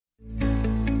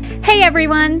Hey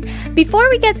everyone! Before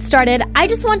we get started, I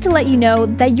just want to let you know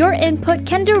that your input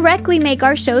can directly make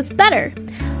our shows better.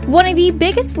 One of the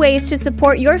biggest ways to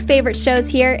support your favorite shows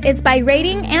here is by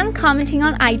rating and commenting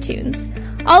on iTunes.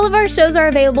 All of our shows are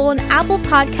available in Apple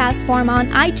Podcast form on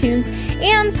iTunes,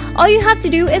 and all you have to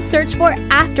do is search for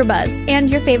AfterBuzz and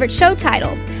your favorite show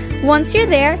title. Once you're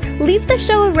there, leave the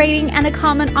show a rating and a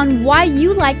comment on why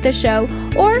you like the show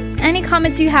or any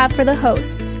comments you have for the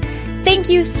hosts. Thank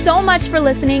you so much for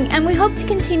listening, and we hope to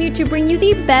continue to bring you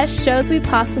the best shows we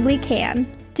possibly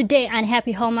can. Today on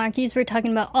Happy Hallmarkies, we're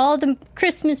talking about all the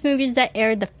Christmas movies that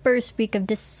aired the first week of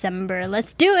December.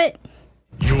 Let's do it!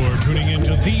 You're tuning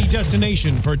into the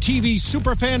destination for TV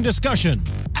superfan discussion,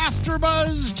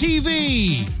 AfterBuzz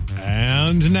TV.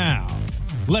 And now,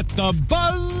 let the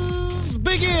buzz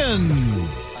begin.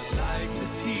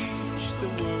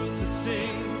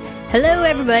 Hello,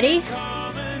 everybody.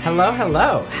 Hello,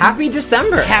 hello. Happy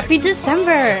December. Happy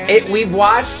December. We've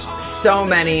watched so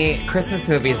many Christmas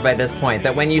movies by this point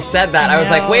that when you said that, I was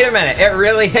like, wait a minute. It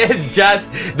really is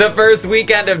just the first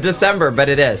weekend of December, but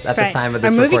it is at the time of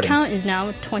this recording. Our movie count is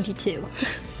now 22.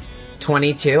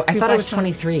 22? I thought it was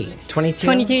 23. 22?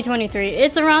 22, 23.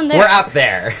 It's around there. We're up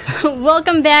there.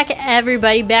 Welcome back,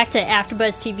 everybody, back to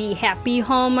AfterBuzz TV Happy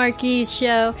Hallmarkies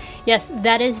show. Yes,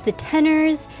 that is the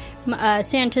Tenors.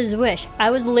 Santa's Wish.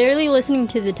 I was literally listening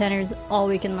to the Tenors all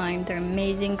weekend long. They're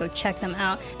amazing. Go check them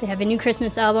out. They have a new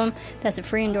Christmas album. That's a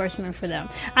free endorsement for them.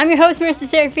 I'm your host, Marissa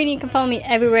Serafini. You can follow me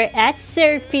everywhere at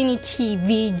Serafini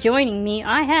TV. Joining me,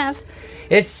 I have...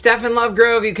 It's Stefan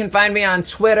Lovegrove. You can find me on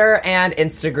Twitter and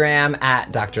Instagram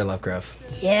at Dr. Lovegrove.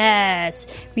 Yes.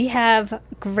 We have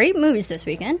great movies this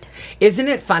weekend. Isn't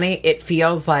it funny? It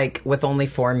feels like with only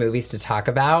 4 movies to talk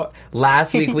about.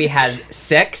 Last week we had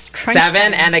 6,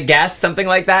 7, and a guest, something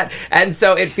like that. And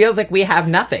so it feels like we have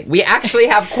nothing. We actually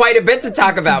have quite a bit to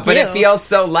talk about, but it feels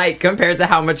so light compared to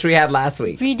how much we had last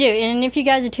week. We do. And if you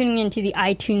guys are tuning into the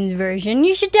iTunes version,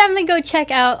 you should definitely go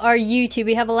check out our YouTube.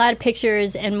 We have a lot of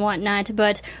pictures and whatnot,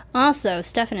 but also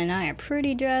Stefan and I are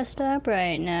pretty dressed up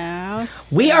right now.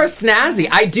 So. We are snazzy.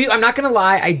 I'm not going to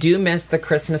lie, I do miss the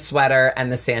Christmas sweater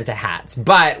and the Santa hats,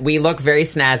 but we look very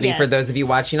snazzy for those of you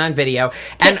watching on video.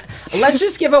 And let's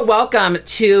just give a welcome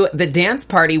to the dance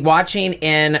party watching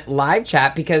in live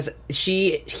chat because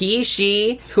she,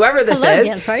 whoever this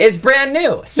is brand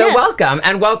new. So welcome,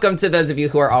 and welcome to those of you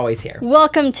who are always here.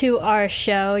 Welcome to our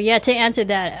show. Yeah, to answer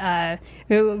that,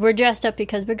 we're dressed up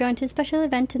because we're going to a special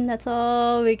event, and that's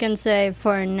all we can say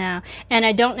for now. And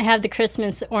I don't have the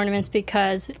Christmas ornaments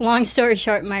because, long story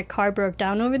short, my car broke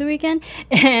down over the weekend,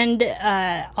 and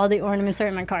all the ornaments are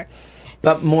in my car.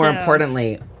 But more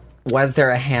importantly, was there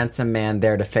a handsome man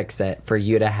there to fix it for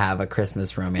you to have a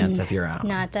Christmas romance of your own?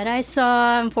 Not that I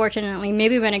saw, unfortunately.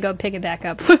 Maybe when I go pick it back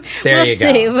up. There you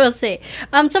go. We'll see.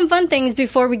 Some fun things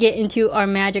before we get into our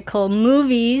magical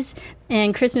movies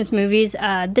and Christmas movies.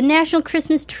 The National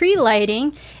Christmas Tree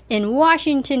Lighting in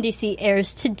Washington, D.C.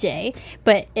 airs today,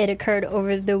 but it occurred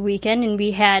over the weekend, and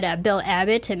we had Bill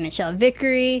Abbott and Michelle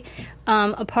Vickery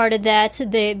a part of that.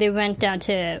 They went down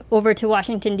over to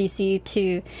Washington, D.C.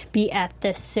 to be at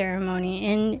the ceremony,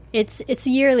 and it's a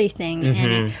yearly thing,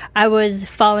 and I was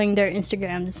following their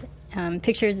Instagrams,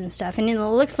 pictures and stuff, and it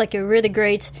looked like a really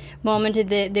great moment.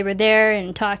 They were there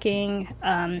and talking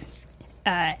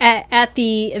at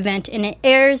the event, and it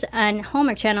airs on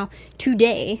Hallmark Channel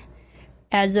today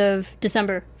as of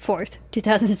December 4th,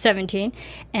 2017,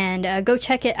 and go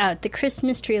check it out. The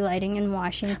Christmas tree lighting in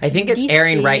Washington, I think it's DC.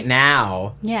 airing right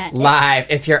now, live,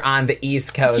 if you're on the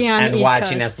East Coast and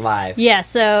watching us live. Yeah,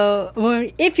 so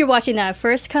if you're watching that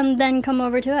first, come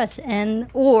over to us,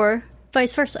 or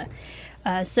vice versa.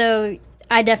 So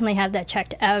I definitely have that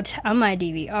checked out on my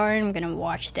DVR, and I'm going to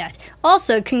watch that.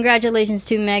 Also, congratulations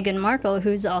to Meghan Markle,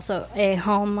 who's also a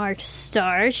Hallmark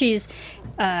star. She's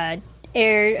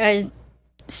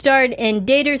starred in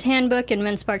Dater's Handbook and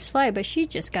When Sparks Fly, but she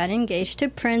just got engaged to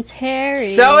Prince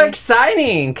Harry. So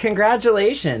exciting!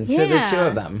 Congratulations to the two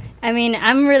of them. I mean,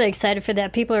 I'm really excited for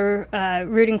that. People are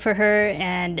rooting for her,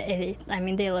 and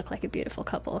they look like a beautiful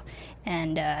couple.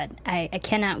 And I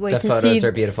cannot wait to see... The photos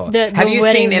are beautiful. Have you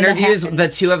seen interviews the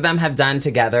two of them have done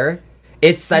together?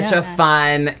 It's such a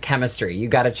fun chemistry. You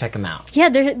got to check them out. Yeah,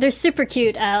 they're super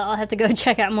cute. I'll have to go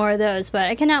check out more of those. But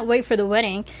I cannot wait for the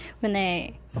wedding when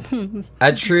they...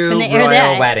 A true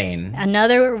royal wedding.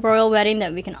 Another royal wedding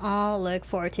that we can all look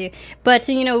forward to. But,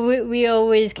 we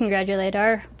always congratulate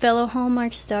our fellow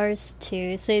Hallmark stars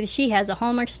to say she has a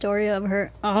Hallmark story of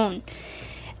her own.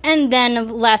 And then,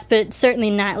 last but certainly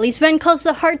not least, When Calls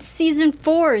the Heart Season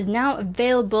 4 is now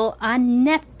available on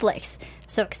Netflix.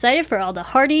 so excited for all the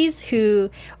Hardys who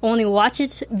only watch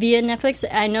it via Netflix.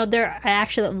 I know there are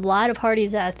actually a lot of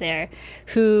Hardys out there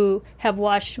who have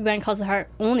watched When Calls the Heart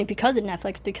only because of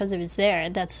Netflix, because it was there.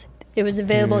 It was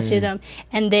available to them,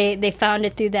 and they found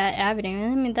it through that avenue.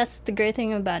 I mean, that's the great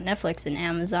thing about Netflix and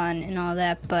Amazon and all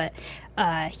that. But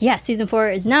season 4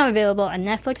 is now available on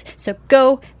Netflix, so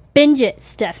go binge it,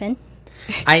 Stefan.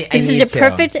 This is a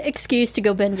perfect excuse to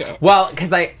go binge it. Well,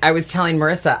 because I was telling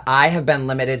Marissa, I have been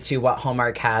limited to what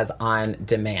Hallmark has on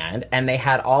demand, and they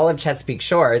had all of Chesapeake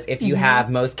Shores. If you have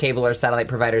most cable or satellite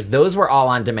providers, those were all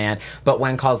on demand, but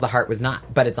When Calls the Heart was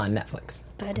not, but it's on Netflix.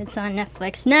 But it's on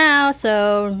Netflix now,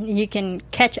 so you can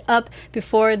catch up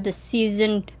before the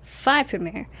season 5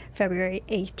 premiere, February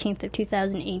 18th of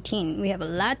 2018. We have a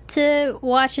lot to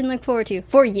watch and look forward to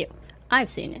for you. I've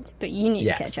seen it, but you need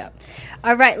to catch up.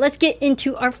 All right, let's get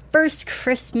into our first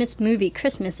Christmas movie,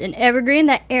 Christmas in Evergreen,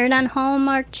 that aired on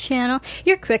Hallmark Channel.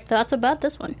 Your quick thoughts about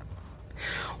this one?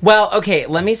 Well, okay,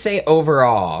 let me say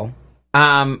overall,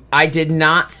 I did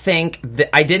not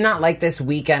like this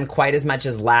weekend quite as much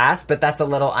as last, but that's a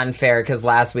little unfair because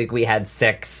last week we had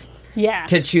 6.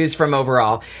 To choose from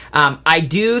overall. I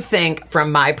do think,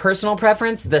 from my personal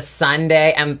preference, the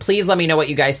Sunday, and please let me know what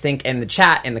you guys think in the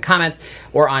chat, in the comments,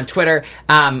 or on Twitter.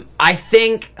 I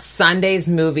think Sunday's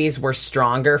movies were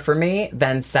stronger for me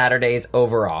than Saturday's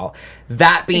overall.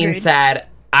 That being said,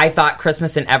 I thought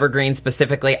Christmas in Evergreen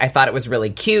specifically, I thought it was really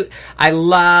cute. I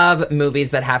love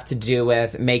movies that have to do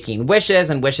with making wishes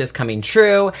and wishes coming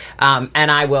true,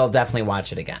 and I will definitely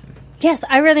watch it again. Yes,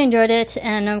 I really enjoyed it,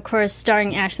 and of course,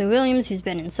 starring Ashley Williams, who's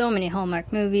been in so many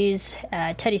Hallmark movies,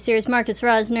 Teddy Sears, Marcus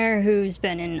Rosner, who's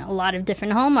been in a lot of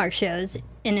different Hallmark shows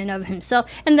in and of himself,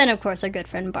 and then, of course, our good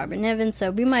friend Barbara Niven,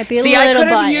 so we might be a little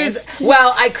biased.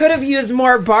 I could have used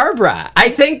more Barbara. I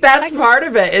think that's part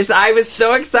of it, is I was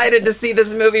so excited to see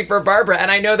this movie for Barbara,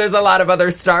 and I know there's a lot of other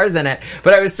stars in it,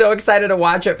 but I was so excited to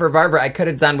watch it for Barbara. I could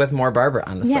have done with more Barbara,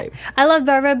 honestly. Yeah, I love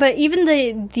Barbara, but even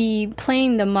the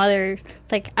playing the mother,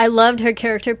 like, I loved her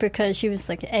character because she was,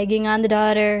 like, egging on the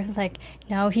daughter, like,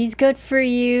 no, he's good for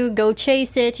you, go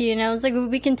chase it, you know. It's like,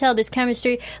 we can tell this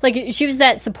chemistry. Like, she was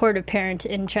that supportive parent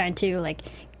in trying to, like,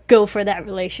 go for that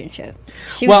relationship.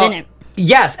 She was in it.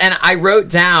 Yes, and I wrote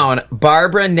down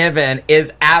Barbara Niven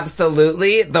is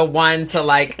absolutely the one to,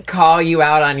 like, call you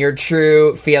out on your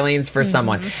true feelings for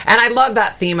someone. And I love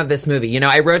that theme of this movie. You know,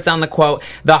 I wrote down the quote,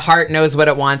 "The heart knows what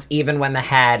it wants even when the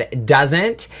head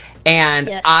doesn't."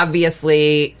 And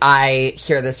obviously, I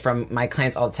hear this from my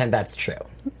clients all the time. That's true.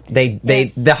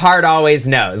 The heart always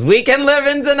knows. We can live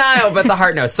in denial, but the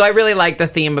heart knows. So I really like the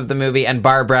theme of the movie and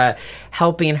Barbara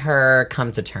helping her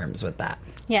come to terms with that.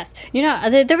 Yes. You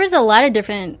know, there was a lot of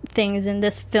different things in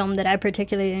this film that I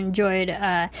particularly enjoyed.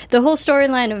 The whole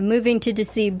storyline of moving to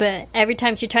D.C., but every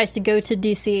time she tries to go to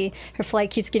D.C., her flight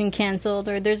keeps getting canceled,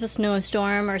 or there's a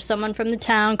snowstorm, or someone from the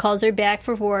town calls her back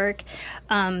for work.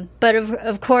 But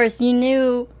of course,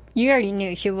 you already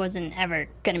knew she wasn't ever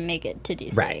going to make it to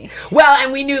D.C. Right. Well,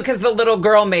 and we knew because the little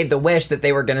girl made the wish that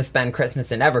they were going to spend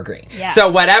Christmas in Evergreen. Yeah. So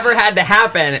whatever had to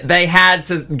happen, they had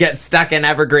to get stuck in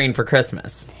Evergreen for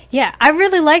Christmas. Yeah, I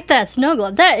really like that snow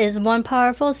globe. That is one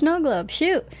powerful snow globe.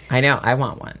 Shoot. I know. I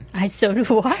want one. So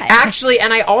do I. Actually,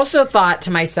 and I also thought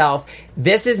to myself,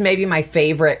 this is maybe my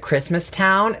favorite Christmas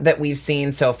town that we've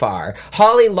seen so far.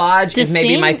 Holly Lodge is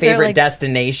maybe my favorite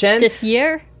destination. This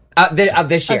year? Of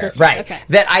this year, right. Okay.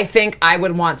 That I think I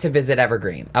would want to visit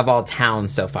Evergreen, of all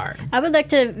towns so far. I would like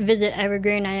to visit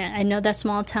Evergreen. I know that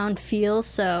small town feel,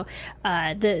 so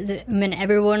when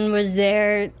everyone was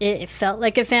there, it felt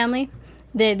like a family.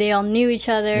 They all knew each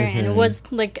other, and it was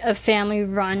like a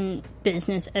family-run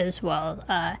business as well.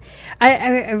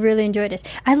 I really enjoyed it.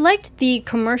 I liked the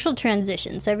commercial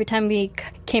transitions. Every time we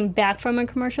came back from a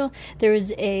commercial, there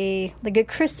was a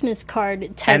Christmas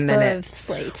card type of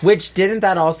slate. Which, didn't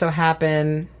that also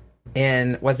happen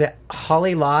in, was it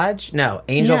Holly Lodge? No,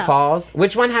 Angel Falls?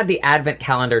 Which one had the advent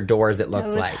calendar doors, it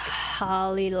looked like?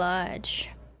 Holly Lodge.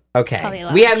 Okay.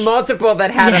 We had multiple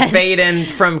that had a fade-in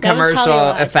from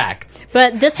commercial effects.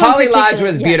 But this one Holly Lodge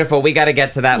was beautiful. We got to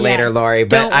get to that later, Lori.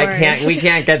 But we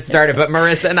can't get started. But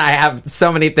Marissa and I have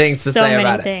so many things to say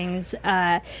about it. So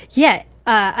many things.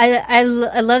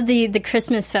 I love the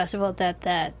Christmas festival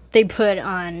that they put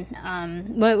on.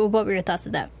 What were your thoughts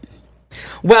of that?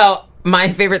 Well,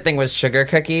 my favorite thing was sugar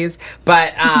cookies.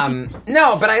 But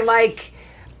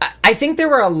I think there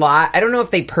were a lot. I don't know if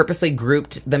they purposely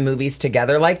grouped the movies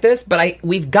together like this, but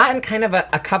we've gotten kind of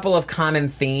a couple of common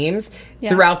themes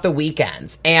throughout the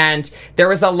weekends. And there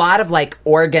was a lot of like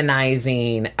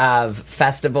organizing of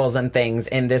festivals and things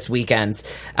in this weekend.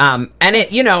 And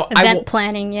it, you know, event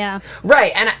planning, yeah.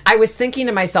 Right. And I was thinking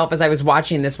to myself as I was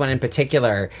watching this one in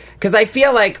particular, because I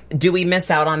feel like, do we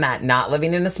miss out on that not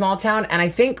living in a small town? And I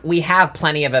think we have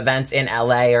plenty of events in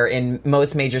LA or in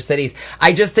most major cities.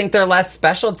 I just think they're less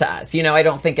special to us. You know, I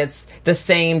don't think it's the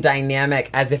same dynamic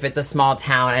as if it's a small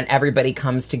town and everybody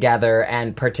comes together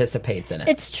and participates in it.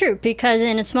 It's true, because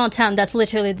in a small town, that's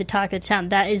literally the talk of the town.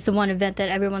 That is the one event that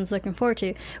everyone's looking forward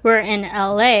to. Where in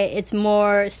LA, it's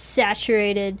more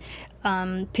saturated.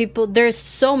 People, there's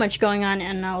so much going on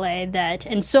in LA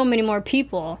and so many more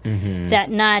people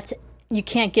that you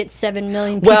can't get 7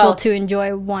 million people to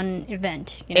enjoy one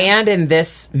event. You know? And in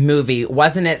this movie,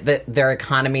 wasn't it that their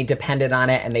economy depended on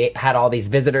it, and they had all these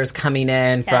visitors coming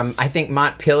in from, I think,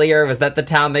 Montpelier, was that the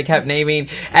town they kept naming?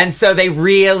 And so they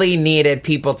really needed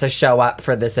people to show up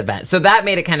for this event. So that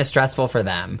made it kind of stressful for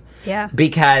them. Yeah.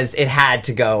 Because it had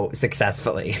to go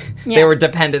successfully. Yeah. They were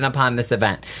dependent upon this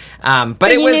event.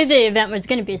 But you knew the event was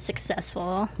going to be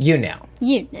successful. You knew.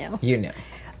 You knew. You knew.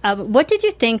 What did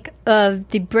you think of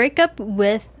the breakup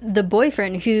with the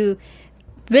boyfriend who,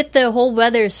 with the whole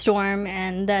weather storm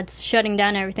and that's shutting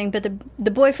down everything, but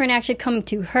the boyfriend actually coming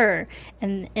to her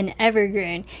in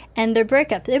Evergreen and their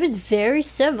breakup? It was very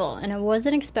civil, and I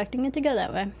wasn't expecting it to go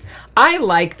that way. I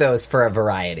like those for a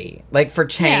variety. Like for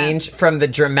change from the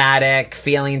dramatic,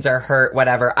 feelings are hurt,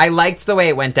 whatever. I liked the way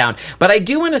it went down. But I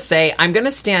do want to say, I'm going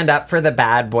to stand up for the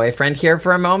bad boyfriend here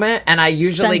for a moment. And I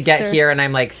usually Spencer. get here and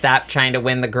I'm like, stop trying to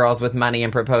win the girls with money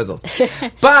and proposals.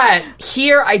 But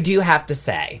here I do have to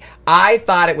say, I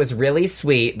thought it was really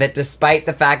sweet that despite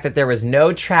the fact that there was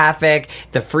no traffic,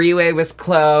 the freeway was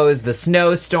closed, the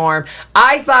snowstorm,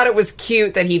 I thought it was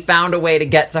cute that he found a way to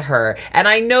get to her. And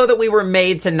I know that we were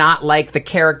made to not like the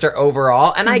character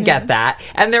overall, and I get that.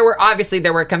 And there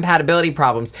were compatibility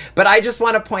problems. But I just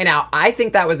want to point out, I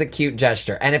think that was a cute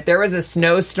gesture. And if there was a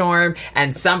snowstorm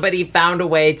and somebody found a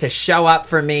way to show up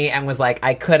for me and was like,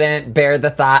 I couldn't bear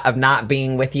the thought of not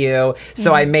being with you,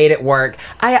 so I made it work,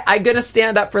 I'm going to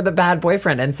stand up for the bad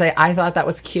boyfriend and say I thought that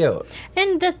was cute.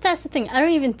 And that's the thing. I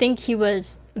don't even think he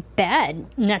was bad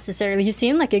necessarily. He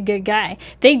seemed like a good guy.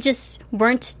 They just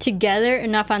weren't together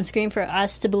enough on screen for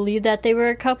us to believe that they were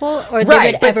a couple or they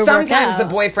would ever work out. But sometimes the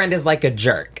boyfriend is like a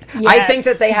jerk. Yes. I think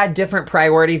that they had different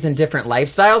priorities and different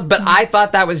lifestyles, but I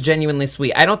thought that was genuinely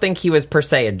sweet. I don't think he was per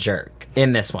se a jerk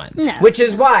in this one. No. Which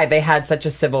is why they had such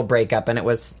a civil breakup and it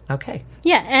was okay.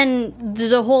 Yeah, and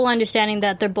the whole understanding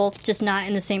that they're both just not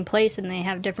in the same place and they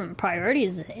have different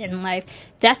priorities in life,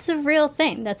 that's a real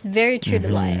thing. That's very true to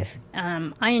life.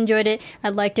 I enjoyed it. I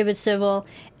liked it was civil,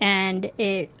 and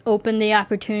it opened the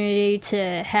opportunity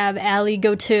to have Allie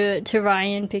go to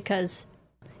Ryan, because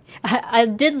I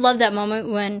did love that moment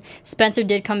when Spencer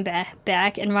did come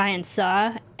back and Ryan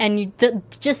saw, and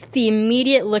just the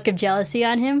immediate look of jealousy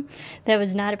on him. That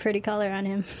was not a pretty color on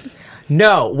him.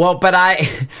 No, well, but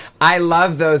I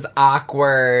love those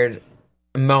awkward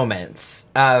moments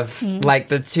of like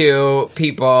the two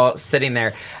people sitting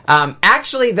there.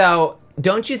 Actually, though,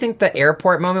 don't you think the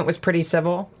airport moment was pretty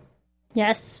civil?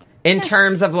 Yes. In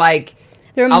terms of like,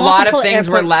 there were a lot of things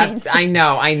were left. Scenes.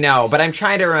 I know, but I'm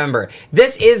trying to remember.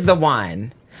 This is the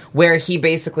one where he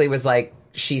basically was like,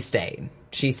 she's staying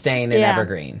in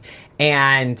Evergreen.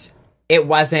 And it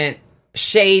wasn't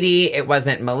shady, it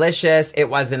wasn't malicious, it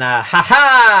wasn't a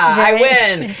ha-ha, I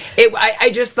win. I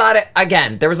just thought it,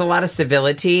 again, there was a lot of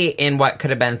civility in what could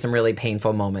have been some really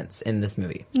painful moments in this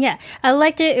movie. Yeah, I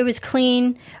liked it. It was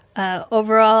clean.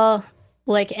 Overall,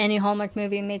 like any Hallmark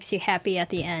movie, makes you happy at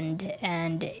the end.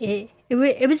 And it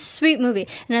was a sweet movie.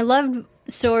 And I loved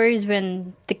stories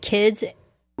when the kids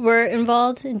were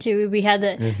involved into. We had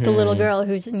the little girl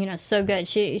who's so good.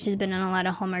 She's been in a lot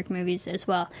of Hallmark movies as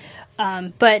well.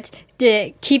 But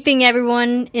keeping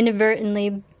everyone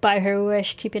inadvertently by her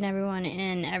wish, keeping everyone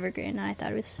in Evergreen, I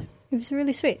thought it was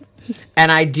really sweet.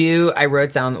 And I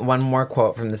wrote down one more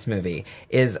quote from this movie,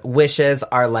 is wishes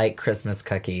are like Christmas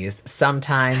cookies.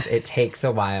 Sometimes it takes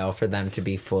a while for them to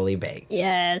be fully baked.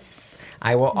 Yes.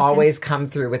 I will always come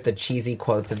through with the cheesy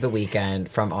quotes of the weekend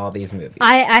from all these movies.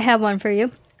 I have one for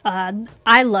you.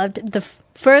 I loved the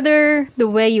further the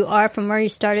way you are from where you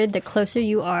started, the closer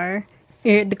you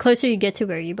get to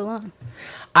where you belong.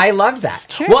 I loved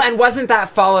that. Well, and wasn't that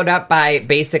followed up by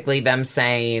basically them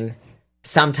saying,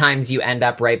 sometimes you end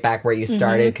up right back where you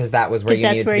started because that was where you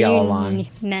needed to be all along.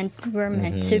 Were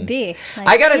meant to be. Like,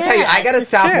 I gotta tell you, I gotta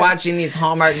stop watching these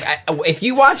Hallmark. If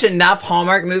you watch enough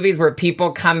Hallmark movies where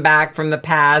people come back from the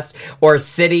past or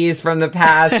cities from the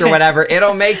past or whatever,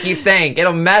 it'll make you think.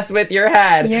 It'll mess with your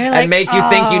head and make you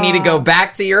think you need to go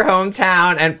back to your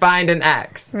hometown and find an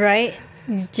ex. Right?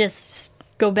 Just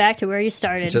go back to where you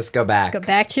started. Just go back. Go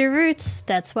back to your roots.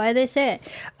 That's why they say it.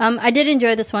 I did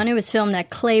enjoy this one. It was filmed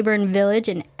at Claiborne Village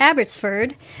in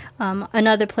Abbotsford.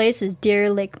 Another place is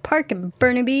Deer Lake Park in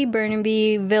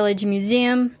Burnaby Village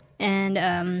Museum.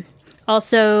 And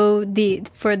also,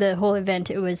 for the whole event,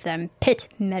 it was Pitt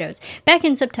Meadows. Back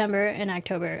in September and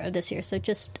October of this year, so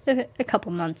just a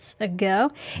couple months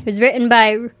ago. It was written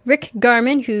by Rick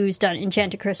Garman, who's done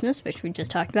Enchanted Christmas, which we just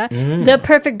talked about. The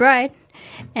Perfect Bride.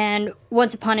 And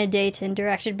Once Upon a Date, and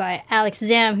directed by Alex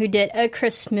Zam, who did A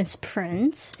Christmas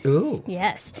Prince. Ooh.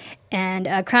 Yes.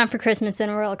 And Crown for Christmas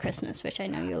and Royal Christmas, which I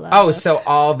know you love. Oh, so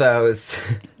all those.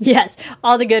 Yes,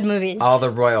 all the good movies. All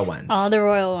the royal ones. All the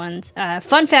royal ones.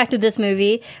 Fun fact of this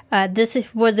movie, this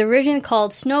was originally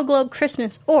called Snow Globe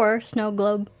Christmas or Snow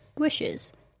Globe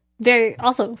Wishes. Very,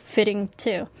 also fitting,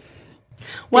 too.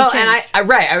 Well, and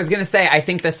I was going to say, I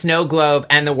think the snow globe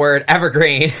and the word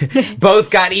evergreen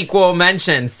both got equal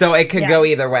mentions, so it could go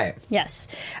either way. Yes.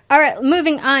 All right,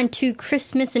 moving on to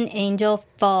Christmas in Angel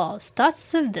Falls.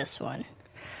 Thoughts of this one?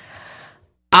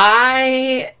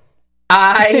 I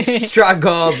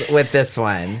struggled with this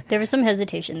one. There was some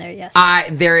hesitation there, yes.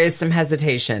 There is some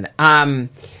hesitation.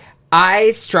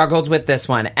 I struggled with this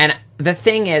one, and the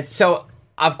thing is, so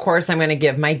of course I'm going to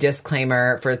give my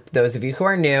disclaimer for those of you who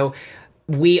are new.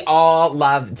 We all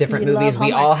love different movies.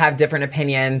 We all have different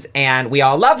opinions, and we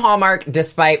all love Hallmark,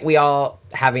 despite we all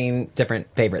having different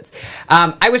favorites.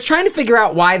 I was trying to figure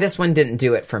out why this one didn't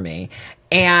do it for me.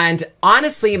 And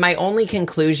honestly, my only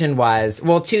conclusion was,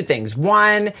 well, two things.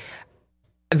 One,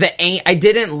 I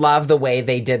didn't love the way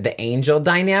they did the angel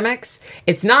dynamics.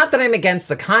 It's not that I'm against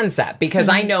the concept, because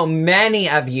I know many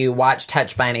of you watch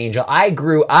Touched by an Angel. I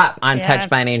grew up on Touched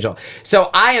by an Angel. So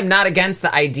I am not against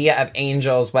the idea of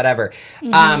angels, whatever.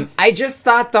 I just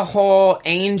thought the whole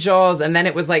angels, and then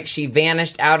it was like she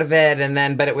vanished out of it, and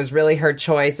then, but it was really her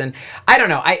choice. And I don't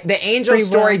know. The angel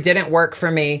story didn't work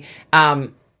for me.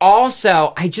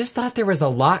 Also, I just thought there was a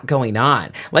lot going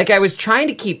on. Like, I was trying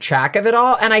to keep track of it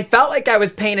all, and I felt like I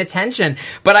was paying attention,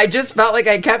 but I just felt like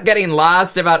I kept getting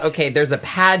lost about, okay, there's a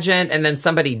pageant, and then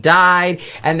somebody died,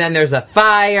 and then there's a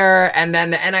fire, and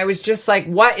I was just like,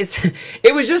 what is...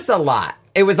 It was just a lot.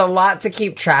 It was a lot to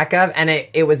keep track of, and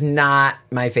it was not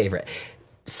my favorite.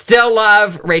 Still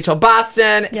love Rachel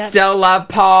Boston. Yep. Still love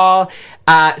Paul.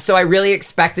 So I really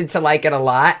expected to like it a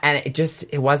lot, and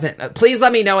it wasn't. Please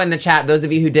let me know in the chat, those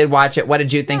of you who did watch it, what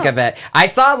did you think of it? I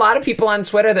saw a lot of people on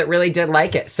Twitter that really did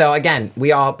like it. So again,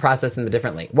 we all process them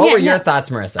differently. What were your thoughts,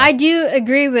 Marissa? I do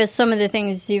agree with some of the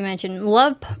things you mentioned.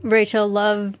 Love Rachel,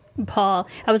 love Paul.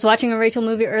 I was watching a Rachel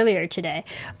movie earlier today.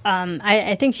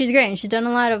 I think she's great, and she's done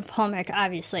a lot of Hallmark,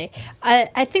 obviously.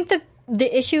 I think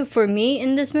the issue for me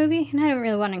in this movie, and I don't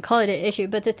really want to call it an issue,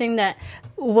 but the thing that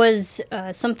was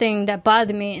something that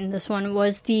bothered me in this one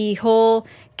was the whole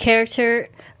character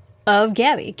of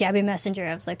Gabby Messenger.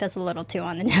 I was like, that's a little too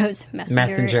on the nose.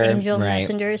 Messenger, angel, right.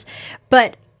 Messengers.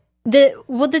 But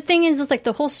the thing is like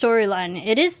the whole storyline,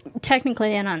 it is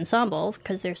technically an ensemble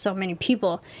because there's so many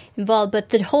people involved, but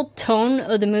the whole tone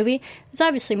of the movie is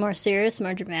obviously more serious,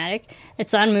 more dramatic.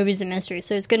 It's on Movies and Mysteries,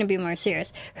 so it's going to be more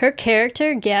serious. Her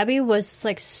character, Gabby, was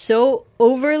like so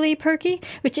overly perky,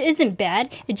 which isn't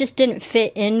bad. It just didn't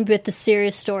fit in with the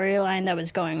serious storyline that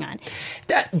was going on.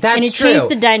 That's and it true. Changed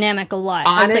the dynamic a lot.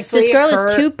 Honestly, I was like, this girl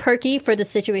is too perky for the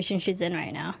situation she's in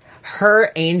right now.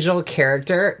 Her angel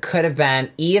character could have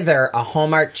been either a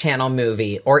Hallmark Channel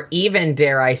movie or even,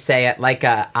 dare I say it, like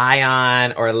a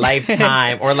Ion or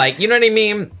Lifetime or like, you know what I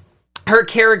mean? Her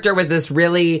character was this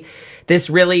really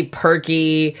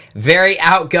perky, very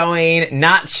outgoing,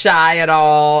 not shy at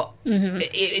all. Mm-hmm.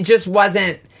 It just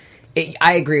wasn't...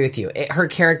 I agree with you. Her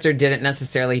character didn't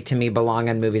necessarily, to me, belong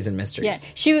on Movies and Mysteries.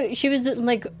 Yeah, she was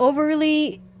like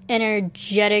overly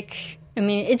energetic. I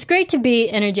mean, it's great to be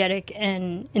energetic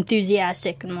and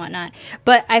enthusiastic and whatnot,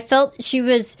 but I felt she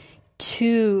was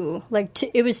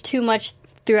it was too much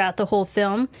throughout the whole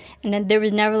film, and then there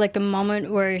was never like a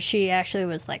moment where she actually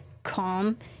was like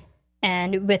calm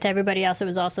And with everybody else, it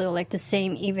was also like the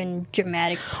same even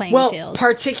dramatic playing well, field.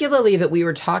 Particularly that we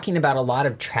were talking about a lot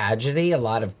of tragedy, a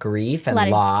lot of grief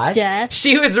and loss. Death.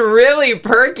 She was really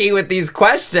perky with these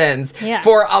questions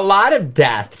for a lot of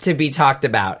death to be talked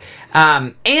about.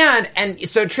 And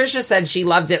so Trisha said she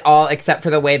loved it all except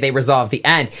for the way they resolved the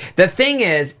end. The thing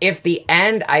is, if the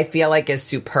end I feel like is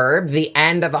superb, the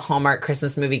end of a Hallmark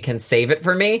Christmas movie can save it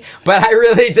for me. But I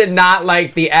really did not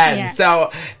like the end. Yeah.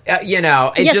 So,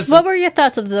 What were your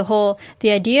thoughts of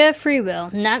the idea of free will,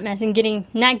 not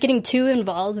getting too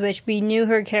involved, which we knew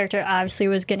her character obviously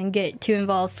was going to get too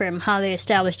involved from how they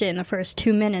established it in the first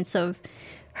 2 minutes of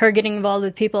her getting involved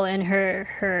with people and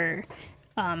her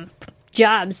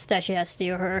jobs that she has to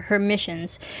do, her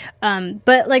missions.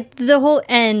 But like the whole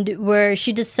end where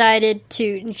she decided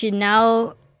she's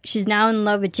now in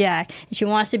love with Jack and she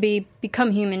wants to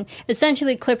become human,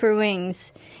 essentially clip her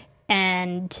wings,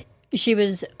 and she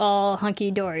was all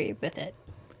hunky-dory with it.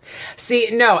 See,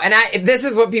 no, and this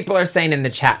is what people are saying in the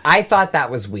chat. I thought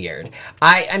that was weird.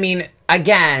 I mean,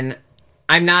 again,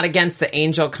 I'm not against the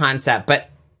angel concept, but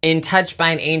in Touched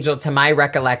by an Angel, to my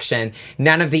recollection,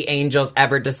 none of the angels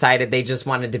ever decided they just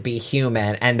wanted to be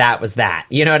human, and that was that.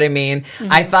 You know what I mean? Mm-hmm.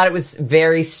 I thought it was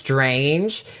very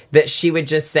strange that she would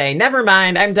just say, never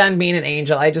mind, I'm done being an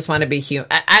angel, I just want to be human.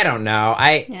 I don't know.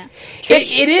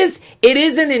 It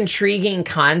is an intriguing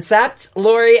concept,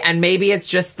 Lori, and maybe it's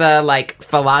just the, like,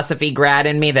 philosophy grad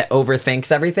in me that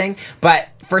overthinks everything, but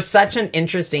for such an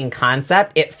interesting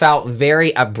concept, it felt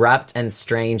very abrupt and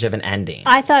strange of an ending.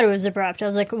 I thought it was abrupt. I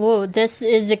was like, whoa, this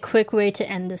is a quick way to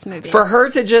end this movie. For her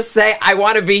to just say, I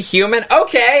want to be human,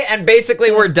 okay, and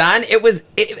basically we're done.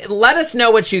 Let us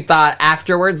know what you thought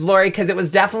afterwards, Lori, because it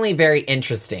was definitely very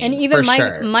interesting. And even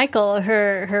Michael,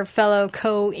 her fellow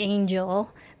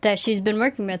co-angel that she's been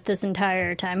working with this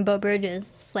entire time, Beau Bridges,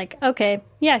 it's like, okay,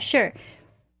 yeah, sure.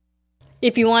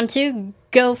 If you want to,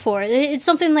 go for it. It's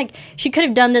something like she could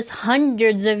have done this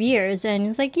hundreds of years, and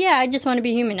it's like, yeah, I just want to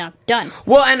be human now. Done.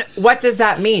 Well, and what does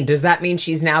that mean? Does that mean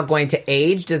she's now going to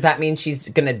age? Does that mean she's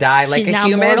going to die like a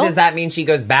human? Mortal? Does that mean she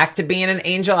goes back to being an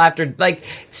angel after, like,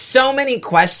 so many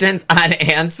questions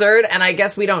unanswered, and I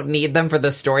guess we don't need them for the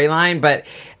storyline, but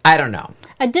I don't know.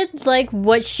 I did like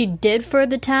what she did for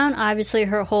the town. Obviously,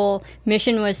 her whole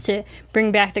mission was to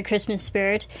bring back the Christmas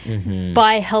spirit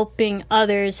by helping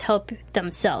others help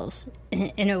themselves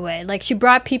in a way. Like, she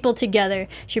brought people together.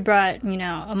 She brought,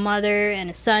 a mother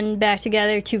and a son back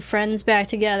together, two friends back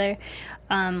together.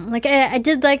 I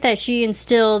did like that she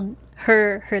instilled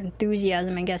her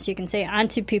enthusiasm, I guess you can say,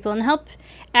 onto people and helped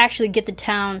actually get the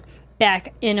town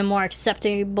back in a more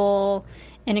accepting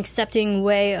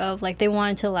way of, like, they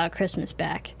wanted to allow Christmas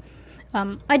back.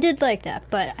 I did like that,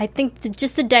 but I think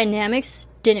just the dynamics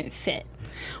didn't fit.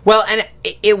 Well, and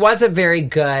it was a very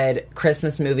good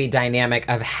Christmas movie dynamic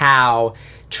of how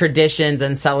traditions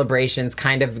and celebrations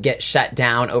kind of get shut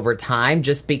down over time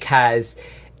just because,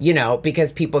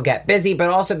 because people get busy,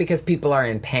 but also because people are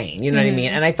in pain. You know what I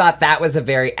mean? And I thought that was a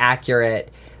very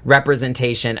accurate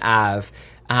representation of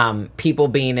people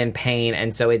being in pain,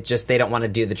 and so they don't want to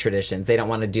do the traditions, they don't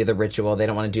want to do the ritual, they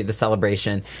don't want to do the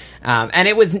celebration, and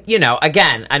it was,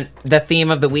 again, the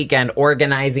theme of the weekend,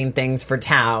 organizing things for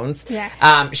towns.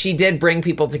 She did bring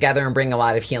people together and bring a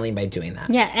lot of healing by doing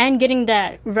that. And getting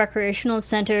that recreational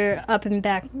center up and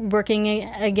back working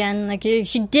again. Like,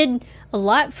 she did a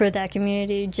lot for that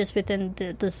community just within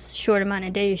the short amount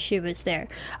of days she was there.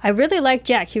 I really liked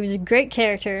Jack. He was a great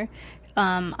character.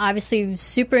 Obviously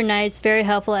super nice, very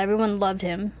helpful. Everyone loved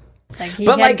him.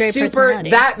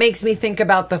 That makes me think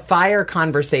about the fire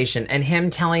conversation and him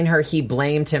telling her he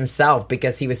blamed himself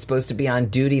because he was supposed to be on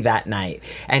duty that night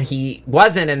and he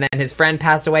wasn't, and then his friend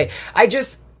passed away.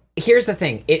 Here's the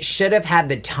thing. It should have had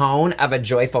the tone of A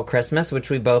Joyful Christmas, which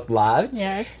we both loved.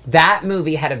 Yes. That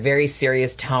movie had a very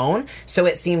serious tone, so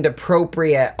it seemed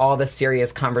appropriate, all the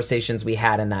serious conversations we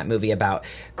had in that movie about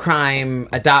crime,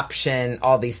 adoption,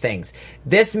 all these things.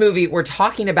 This movie, we're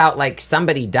talking about, like,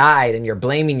 somebody died and you're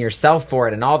blaming yourself for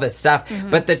it and all this stuff,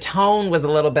 but the tone was a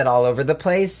little bit all over the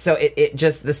place, so it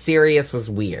just, the serious was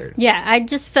weird. Yeah, I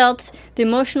just felt the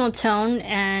emotional tone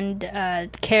and the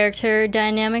character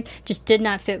dynamic just did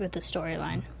not fit with the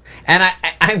storyline. And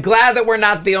I'm glad that we're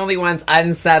not the only ones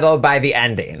unsettled by the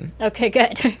ending. Okay,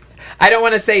 good. I don't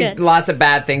want to say lots of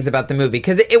bad things about the movie,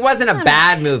 because it wasn't a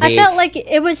bad movie. I felt like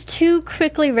it was too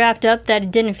quickly wrapped up that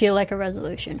it didn't feel like a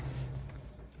resolution.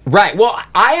 Right. Well,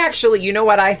 I actually, you know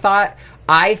what I thought?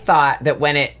 I thought that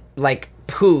when it, like,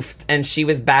 poofed and she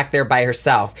was back there by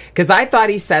herself. Because I thought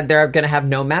he said they're going to have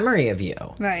no memory of you.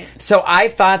 Right. So I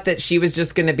thought that she was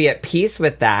just going to be at peace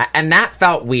with that. And that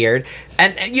felt weird.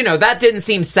 And, you know, that didn't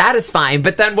seem satisfying.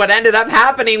 But then what ended up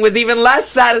happening was even less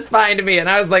satisfying to me. And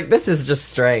I was like, this is just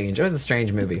strange. It was a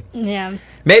strange movie. Yeah.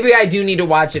 Maybe I do need to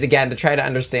watch it again to try to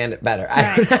understand it better.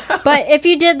 Right. But if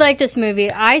you did like this movie,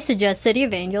 I suggest City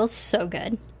of Angels. So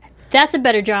good. That's a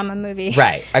better drama movie.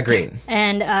 Right. Agreed.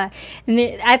 And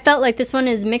I felt like this one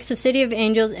is a mix of City of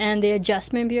Angels and the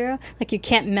Adjustment Bureau. Like, you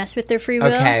can't mess with their free will.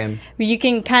 Okay. You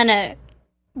can kind of,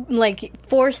 like,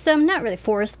 force them. Not really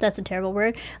force. That's a terrible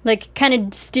word. Like, kind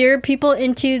of steer people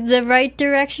into the right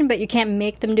direction, but you can't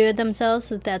make them do it themselves.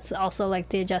 So that's also like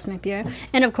the Adjustment Bureau.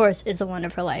 And, of course, It's a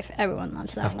Wonderful Life. Everyone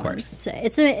loves that one. Of course. So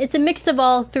it's a mix of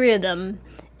all three of them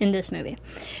in this movie.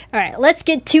 All right, let's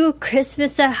get to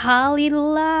Christmas at Holly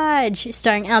Lodge,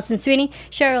 starring Alison Sweeney,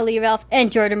 Cheryl Lee Ralph,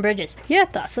 and Jordan Bridges. Your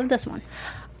thoughts of this one?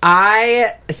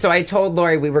 I told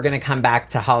Lori we were going to come back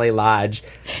to Holly Lodge,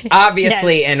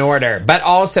 obviously Yes. in order, but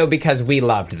also because we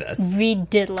loved this. We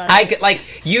did love I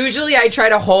usually I try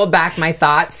to hold back my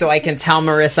thoughts so I can tell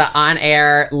Marissa on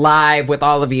air live with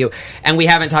all of you, and we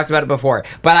haven't talked about it before,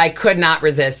 but I could not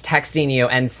resist texting you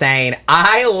and saying,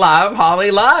 I love Holly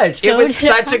Lodge. So it was did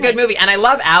such a good movie, and I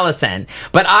love Allison,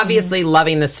 but obviously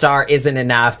loving the star isn't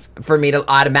enough for me to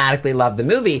automatically love the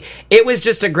movie. It was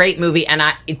just a great movie, and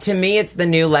to me, it's the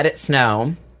new Let It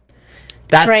Snow.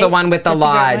 That's Right. the one with the That's a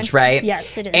great lodge, one. right?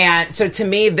 Yes, it is. And so to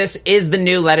me, this is the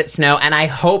new Let It Snow, and I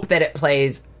hope that it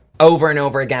plays over and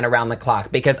over again around the clock,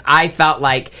 because I felt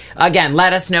like, again,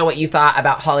 let us know what you thought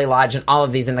about Holly Lodge and all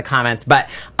of these in the comments, but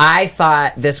I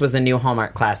thought this was a new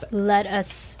Hallmark classic. Let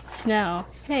Us Snow.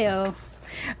 Heyo.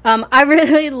 I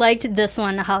really liked this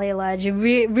one, Holly Lodge.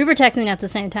 We were texting at the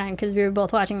same time because we were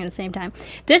both watching at the same time.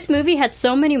 This movie had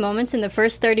so many moments in the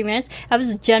first 30 minutes. I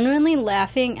was genuinely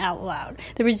laughing out loud.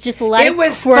 There was just a lot It of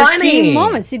was quirky funny.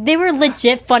 moments. They were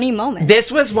legit funny moments.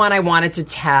 This was one I wanted to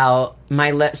tell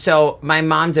so my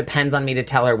mom depends on me to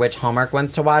tell her which Hallmark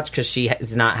ones to watch because she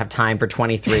does not have time for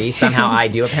 23. Somehow I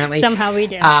do, apparently. Somehow we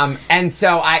do. And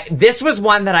so this was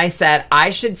one that I said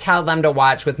I should tell them to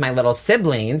watch with my little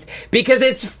siblings because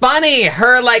it's funny.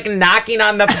 Her like knocking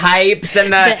on the pipes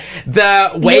and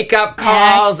the wake up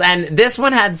calls, and this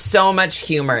one had so much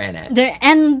humor in it.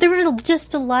 There was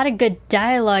just a lot of good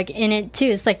dialogue in it too.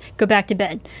 It's like, go back to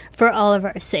bed for all of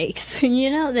our sakes, you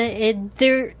know.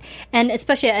 And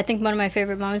especially, I think one of my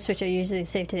favorite moments, which I usually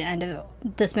save to the end of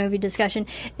this movie discussion,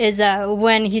 is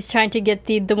when he's trying to get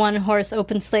the one horse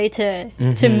open sleigh to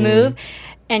move.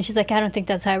 And she's like, I don't think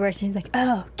that's how it works. And he's like,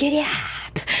 oh, giddy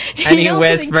up. And he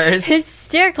whispers.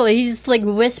 Hysterically. He's like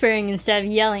whispering instead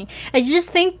of yelling. I just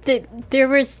think that there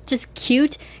was just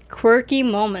cute, quirky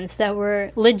moments that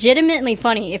were legitimately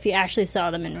funny if you actually saw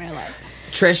them in real life.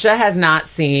 Trisha has not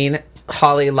seen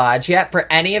Holly Lodge yet. For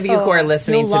any of you who are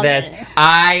listening to this, it.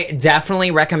 I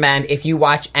definitely recommend, if you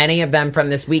watch any of them from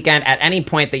this weekend, at any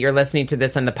point that you're listening to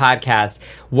this on the podcast,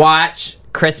 watch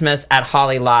Christmas at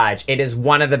Holly Lodge. It is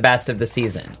one of the best of the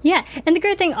season. Yeah, and the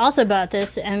great thing also about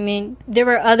this, I mean, there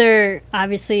were other,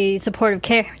 obviously, supporting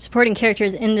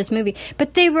characters in this movie,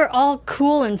 but they were all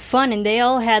cool and fun, and they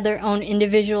all had their own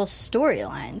individual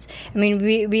storylines. I mean,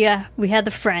 we had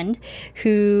the friend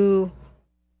who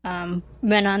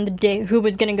went on the date, who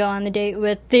was going to go on the date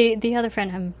with the other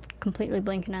friend. I'm completely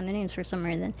blanking on the names for some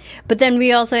reason. But then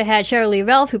we also had Cheryl Lee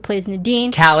Ralph, who plays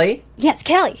Nadine. Callie? Yes,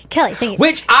 Callie, thank you.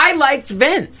 Which I liked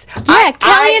Vince. Yeah,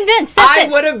 Callie and Vince, that's I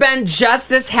it. would have been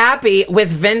just as happy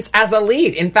with Vince as a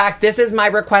lead. In fact, this is my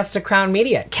request to Crown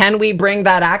Media. Can we bring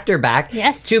that actor back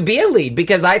to be a lead?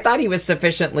 Because I thought he was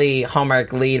sufficiently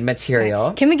Hallmark lead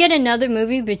material. Can we get another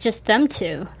movie with just them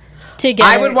two?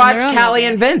 I would watch Callie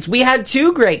and Vince. We had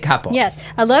two great couples. Yes,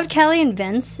 I loved Callie and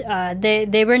Vince.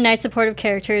 They were nice supportive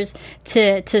characters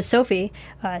to Sophie.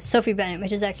 Sophie Bennett,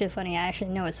 which is actually funny. I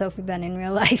actually know a Sophie Bennett in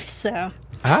real life, so...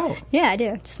 Oh. Yeah, I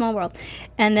do. Small world.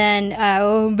 And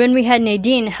then when we had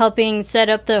Nadine helping set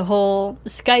up the whole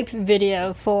Skype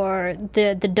video for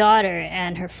the daughter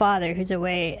and her father, who's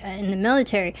away in the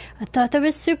military, I thought that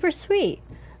was super sweet.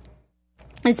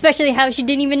 Especially how she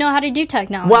didn't even know how to do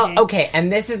technology. Well, okay,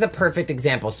 and this is a perfect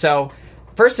example. So,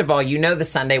 first of all, you know the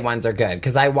Sunday ones are good,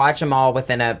 because I watch them all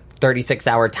within a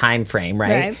 36-hour time frame,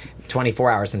 right? 24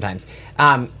 hours sometimes.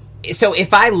 So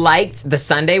if I liked the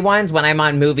Sunday ones when I'm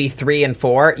on movie 3 and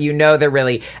 4, you know they're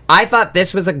really... I thought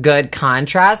this was a good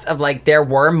contrast of, like, there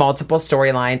were multiple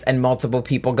storylines and multiple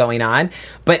people going on,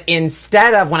 but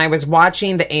instead of, when I was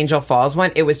watching the Angel Falls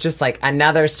one, it was just, like,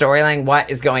 another storyline,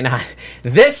 what is going on?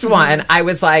 This one, I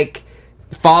was like...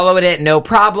 followed it, no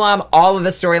problem. All of the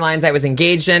storylines I was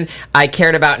engaged in. I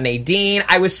cared about Nadine.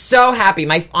 I was so happy.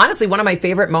 Honestly, one of my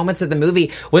favorite moments of the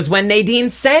movie was when Nadine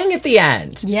sang at the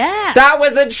end. Yeah. That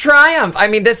was a triumph. I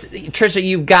mean, Trisha,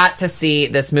 you've got to see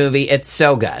this movie. It's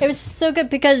so good. It was so good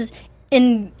because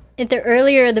at the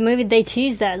earlier the movie, they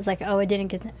teased that. It's like, oh,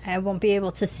 I won't be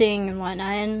able to sing and whatnot.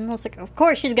 And I was like, of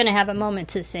course she's going to have a moment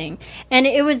to sing. And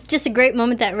it was just a great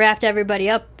moment that wrapped everybody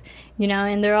up.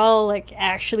 And they're all, like,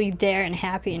 actually there and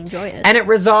happy and joyous. And it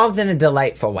resolved in a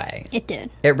delightful way. It did.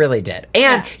 It really did.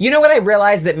 And you know what I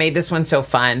realized that made this one so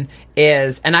fun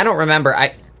is, and I don't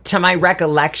remember, to my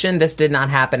recollection, this did not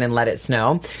happen in Let It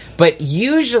Snow. But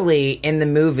usually in the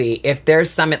movie, if there's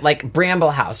some, like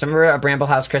Bramble House, remember a Bramble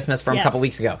House Christmas from a couple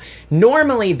weeks ago?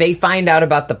 Normally they find out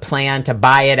about the plan to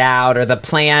buy it out or the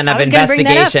plan of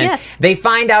investigation. Yes. They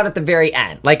find out at the very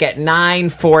end. Like at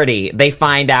 9:40, they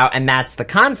find out, and that's the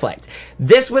conflict.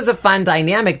 This was a fun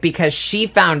dynamic because she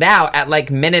found out at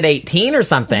like minute 18 or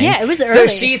something. Yeah, it was So early.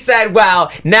 she said,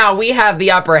 well, now we have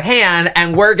the upper hand,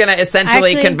 and we're going to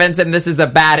essentially convince him this is a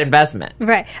bad investment.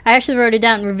 Right. I actually wrote it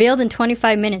down. Revealed in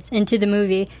 25 minutes into the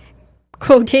movie.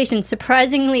 Quotation,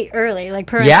 surprisingly early, like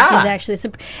parentheses actually,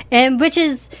 and which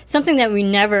is something that we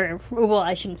never, well,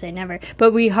 I shouldn't say never,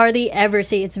 but we hardly ever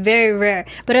see. It's very rare.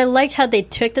 But I liked how they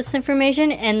took this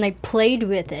information and like played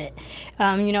with it.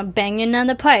 Banging on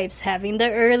the pipes, having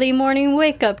the early morning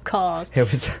wake up calls.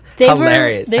 It was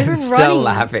hilarious. They were still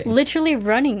laughing. Literally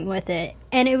running with it.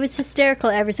 And it was hysterical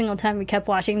every single time we kept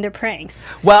watching their pranks.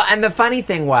 Well, and the funny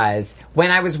thing was, when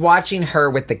I was watching her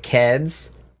with the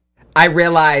kids, I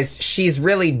realized she's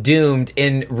really doomed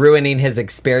in ruining his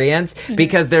experience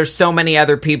because there's so many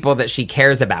other people that she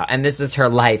cares about, and this is her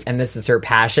life and this is her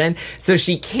passion. So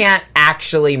she can't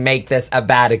actually make this a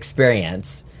bad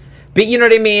experience. But you know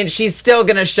what I mean? She's still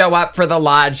going to show up for the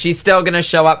lodge. She's still going to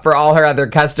show up for all her other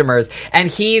customers. And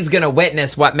he's going to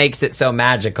witness what makes it so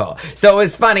magical. So it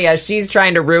was funny as she's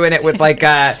trying to ruin it with like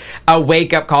a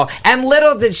wake-up call. And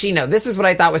little did she know, this is what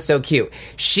I thought was so cute.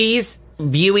 She's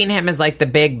viewing him as like the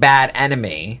big bad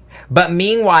enemy. But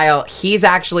meanwhile, he's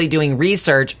actually doing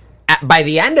research. By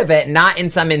the end of it, not in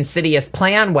some insidious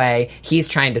plan way, he's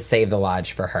trying to save the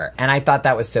lodge for her. And I thought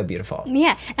that was so beautiful.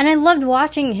 Yeah, and I loved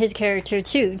watching his character,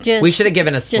 too. We should have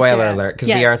given a spoiler alert, because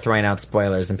we are throwing out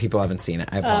spoilers and people haven't seen it.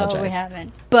 I apologize. Oh, we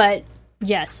haven't. But,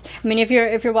 yes. I mean, if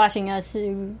you're watching us,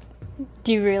 do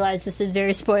you realize this is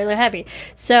very spoiler heavy?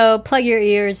 So plug your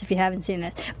ears if you haven't seen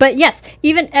this. But, yes,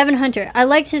 even Evan Hunter. I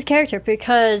liked his character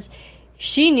because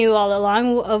she knew all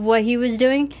along of what he was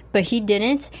doing, but he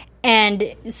didn't.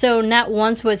 And so not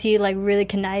once was he like really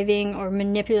conniving or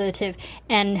manipulative,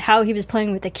 and how he was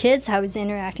playing with the kids, how he was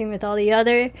interacting with all the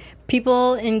other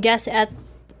people and guests at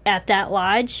that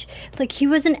lodge. Like, he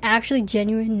was an actually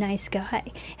genuine nice guy,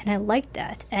 and I liked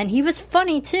that. And he was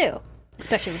funny too,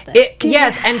 especially with that.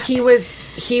 Yes, and he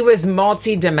was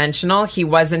multi-dimensional. He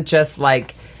wasn't just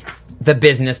like the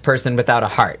business person without a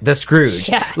heart, the Scrooge.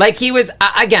 Yeah. Like, he was,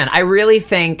 again, I really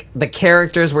think the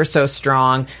characters were so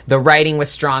strong, the writing was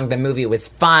strong, the movie was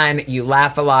fun, you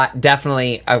laugh a lot,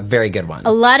 definitely a very good one.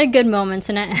 A lot of good moments,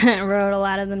 and I wrote a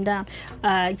lot of them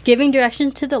down. Giving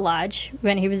directions to the lodge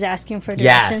when he was asking for directions.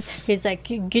 Yes. He's like,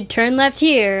 you turn left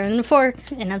here, and the fork.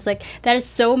 And I was like, that is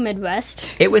so Midwest.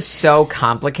 It was so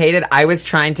complicated. I was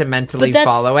trying to mentally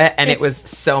follow it, and it was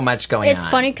so much going on. It's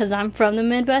funny because I'm from the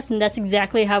Midwest, and that's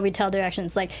exactly how we tell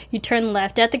directions. Like, you turn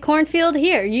left at the cornfield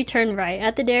here, you turn right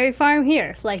at the dairy farm here.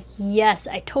 It's like, yes,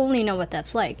 I totally know what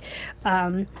that's like.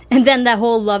 And then that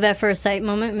whole love at first sight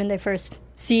moment when they first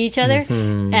see each other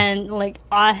and like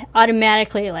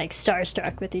automatically like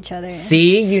starstruck with each other.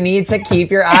 See, you need to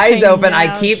keep your eyes open.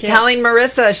 I keep telling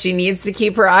Marissa she needs to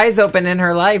keep her eyes open in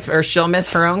her life or she'll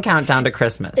miss her own countdown to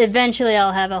Christmas. Eventually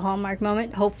I'll have a Hallmark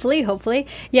moment, hopefully.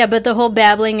 Yeah, but the whole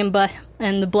babbling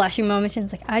and the blushing moment, and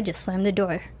it's like, I just slammed the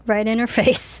door right in her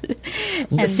face.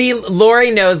 See,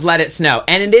 Lori knows Let It Snow,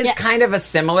 and it is kind of a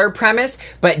similar premise,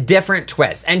 but different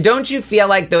twists. And don't you feel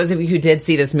like, those of you who did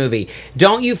see this movie,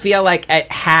 don't you feel like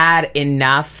it had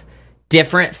enough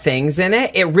different things in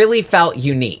it? It really felt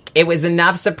unique. It was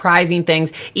enough surprising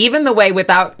things, even the way,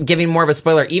 without giving more of a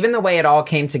spoiler, even the way it all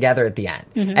came together at the end.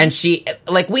 And she,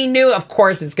 like, we knew, of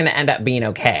course, it's going to end up being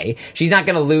okay. She's not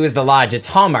going to lose the lodge. It's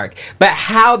Hallmark. But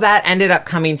how that ended up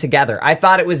coming together, I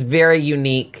thought it was very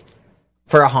unique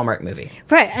for a Hallmark movie.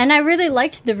 Right, and I really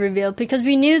liked the reveal because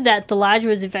we knew that the lodge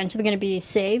was eventually going to be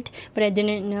saved, but I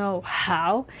didn't know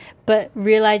how. But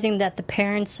realizing that the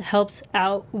parents helped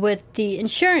out with the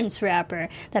insurance wrapper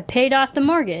that paid off the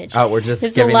mortgage. Oh, we're just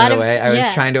giving it away. I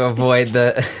was trying to avoid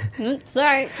the...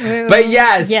 Sorry. But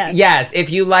yes, if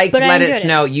you liked Let It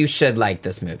Snow, you should like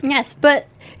this movie. Yes, but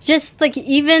just like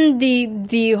even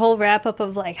the whole wrap-up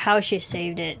of like how she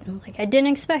saved it, like I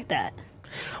didn't expect that.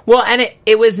 Well, and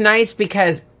it was nice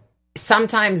because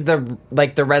sometimes the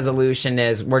resolution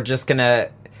is we'll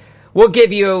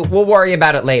worry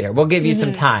about it later. We'll give you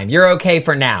some time. You're okay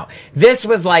for now. This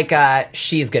was like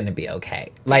she's going to be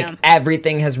okay. Like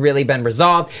everything has really been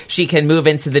resolved. She can move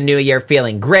into the new year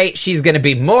feeling great. She's going to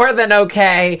be more than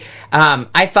okay.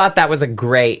 I thought that was a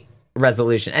great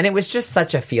resolution, and it was just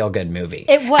such a feel-good movie.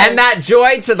 It was. And that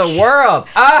joy to the world.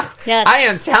 Yes. I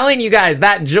am telling you guys,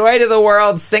 that joy to the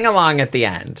world sing-along at the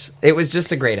end. It was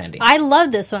just a great ending. I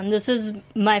love this one. This was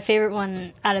my favorite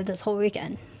one out of this whole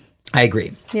weekend. I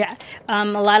agree. Yeah. A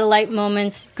lot of light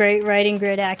moments, great writing,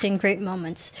 great acting, great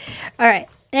moments. All right.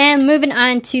 And moving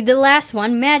on to the last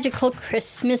one, Magical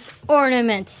Christmas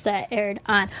Ornaments, that aired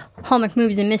on Hallmark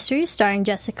Movies and Mysteries, starring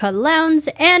Jessica Lowndes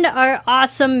and our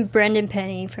awesome Brendan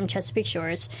Penny from Chesapeake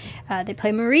Shores. They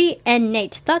play Marie and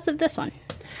Nate. Thoughts of this one?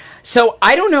 So,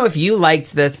 I don't know if you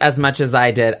liked this as much as I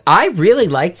did. I really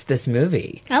liked this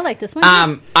movie. I like this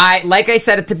one. Like I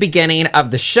said at the beginning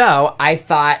of the show, I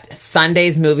thought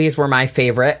Sunday's movies were my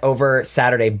favorite over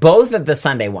Saturday. Both of the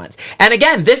Sunday ones. And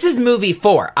again, this is movie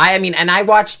 4. And I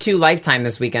watched 2 Lifetime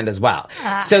this weekend as well.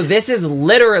 So this is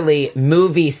literally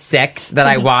movie 6 that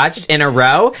I watched in a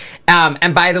row.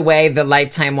 And by the way, the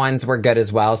Lifetime ones were good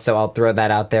as well. So I'll throw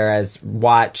that out there as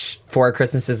watch 4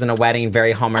 Christmases and a Wedding,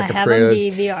 very Hallmark approved. I have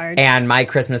them DVR'd. And My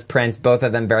Christmas Prince, both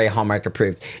of them very Hallmark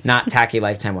approved. Not tacky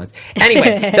Lifetime ones.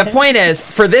 Anyway, the point is,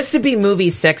 for this to be movie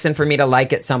 6 and for me to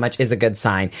like it so much is a good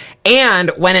sign.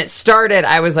 And when it started,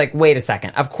 I was like, wait a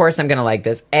second. Of course I'm going to like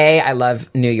this. A, I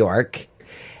love New York.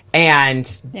 And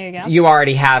there you go. You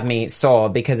already have me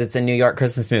sold because it's a New York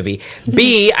Christmas movie.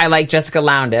 B, I like Jessica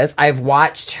Lowndes. I've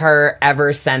watched her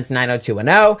ever since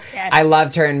 90210. Yes. I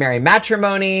loved her in Merry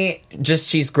Matrimony. Just,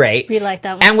 she's great. We like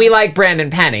that one. And we like Brandon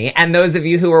Penny. And those of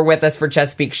you who were with us for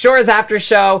Chesapeake Shores after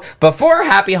show, before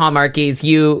Happy Hallmarkies,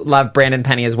 you love Brandon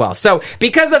Penny as well. So,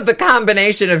 because of the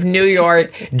combination of New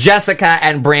York, Jessica,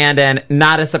 and Brandon,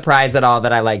 not a surprise at all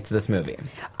that I liked this movie.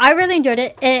 I really enjoyed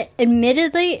it.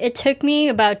 Admittedly, it took me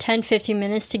about 10-15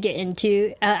 minutes to get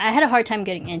into. I had a hard time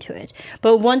getting into it,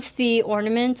 but once the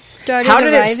ornaments started How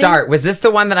did arriving, it start? Was this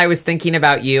the one that I was thinking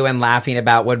about you and laughing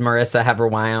about? Would Marissa have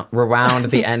rewound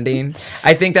the ending?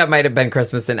 I think that might have been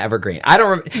Christmas in Evergreen. I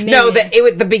don't No,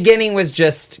 the beginning was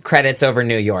just credits over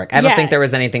New York. I don't think there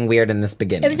was anything weird in this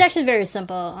beginning. It was actually very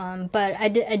simple, but I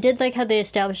did like how they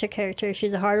established a character.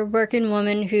 She's a hard-working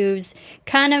woman who's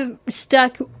kind of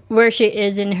stuck where she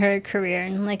is in her career,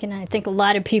 and I think a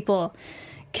lot of people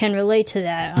can relate to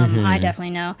that. I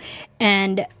definitely know.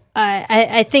 And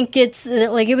I think it's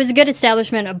it was a good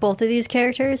establishment of both of these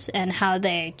characters and how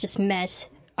they just met.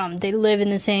 They live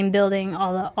in the same building,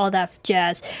 all that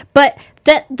jazz. But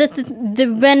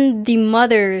when the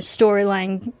mother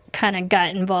storyline kind of got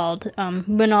involved,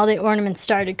 when all the ornaments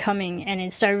started coming and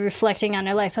it started reflecting on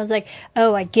her life, I was like,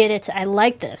 oh, I get it. I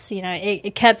like this.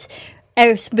 It kept,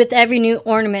 with every new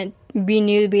ornament, we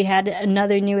knew we had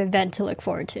another new event to look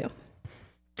forward to.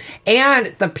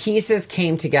 And the pieces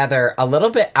came together a little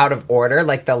bit out of order,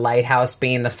 like the lighthouse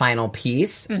being the final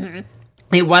piece. Mm-hmm.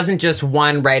 It wasn't just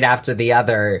one right after the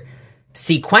other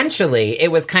sequentially.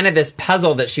 It was kind of this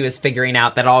puzzle that she was figuring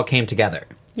out that all came together.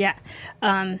 Yeah.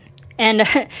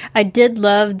 And I did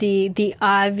love the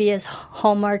obvious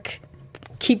Hallmark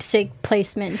keepsake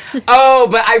placements. Oh,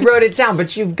 but I wrote it down,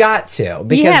 but you've got to,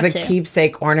 because the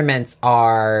keepsake ornaments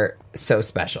are so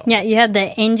special. Yeah, you had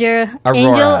the Angel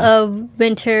of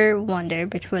Winter Wonder,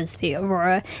 which was the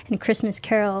Aurora, and Christmas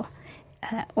Carol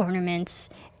ornaments.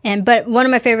 But one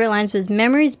of my favorite lines was,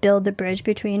 "Memories build the bridge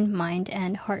between mind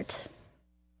and heart."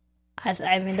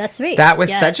 I mean, that's sweet. That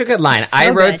was such a good line. So I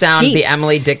wrote down the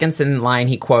Emily Dickinson line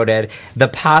he quoted, "The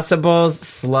possible's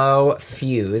slow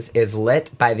fuse is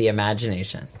lit by the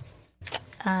imagination."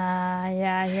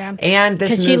 Yeah. And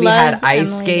this movie had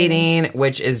ice skating,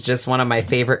 which is just one of my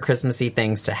favorite Christmassy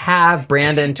things to have.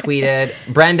 Brendan tweeted.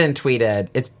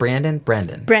 It's Brendan?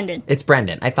 Brendan. Brendan. It's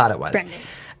Brendan. I thought it was.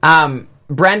 Brendan.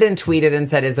 Brendan tweeted and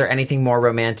said, "Is there anything more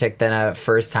romantic than a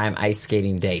first-time ice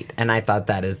skating date?" And I thought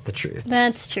that is the truth.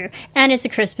 That's true. And it's a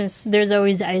Christmas. There's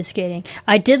always ice skating.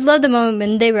 I did love the moment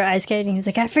when they were ice skating. He's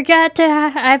like, I forgot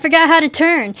how to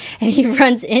turn. And he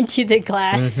runs into the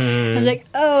glass. I was like,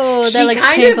 oh, that looks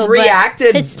kind painful, of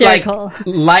reacted hysterical.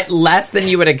 like less than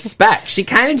you would expect. She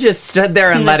kind of just stood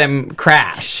there and let him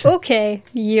crash. Okay,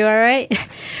 you all right?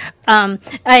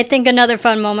 I think another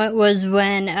fun moment was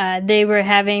when they were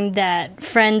having that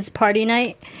Friends party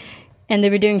night, and they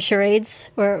were doing charades,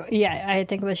 I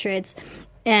think it was charades,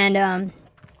 and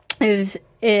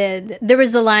there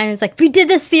was the line, it was like, we did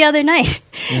this the other night,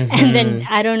 and then,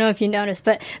 I don't know if you noticed,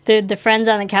 but the friends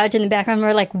on the couch in the background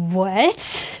were like,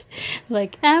 what?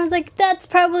 Like, I was like, that's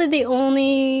probably the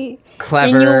only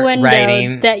clever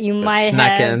writing that you might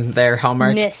snuck have in there,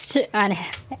 Hallmark. missed on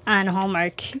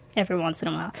Hallmark every once in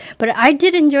a while. But I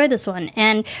did enjoy this one,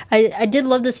 and I did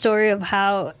love the story of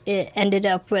how it ended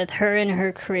up with her and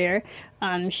her career.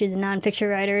 She's a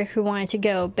nonfiction writer who wanted to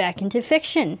go back into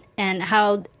fiction, and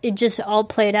how it just all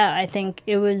played out. I think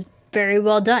it was very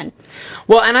well done.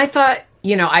 Well, and I thought,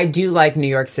 I do like New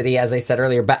York City, as I said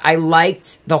earlier, but I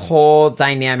liked the whole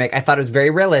dynamic. I thought it was very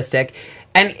realistic.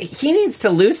 And he needs to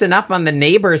loosen up on the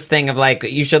neighbors thing of like,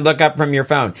 you should look up from your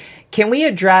phone. Can we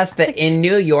address that in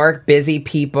New York, busy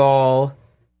people,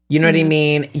 you know what I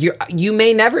mean? You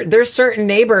may never, there's certain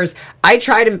neighbors. I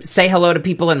try to say hello to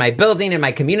people in my building, in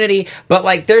my community, but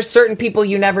like there's certain people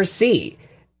you never see.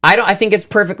 I think it's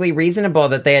perfectly reasonable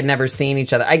that they had never seen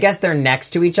each other. I guess they're next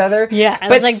to each other. Yeah.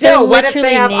 But like, still, what if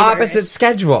they have neighbors. opposite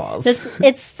schedules?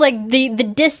 It's like the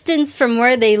distance from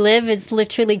where they live is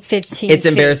literally 15 It's feet.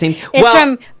 embarrassing. It's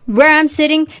from where I'm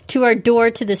sitting to our door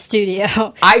to the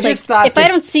studio. I just thought if I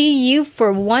don't see you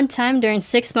for one time during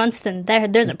 6 months, then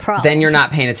there's a problem. Then you're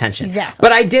not paying attention. Exactly.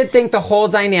 But I did think the whole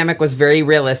dynamic was very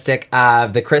realistic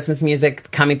of the Christmas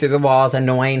music coming through the walls,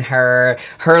 annoying her.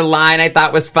 Her line I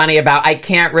thought was funny about, I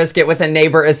can't risk it with a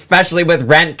neighbor, especially with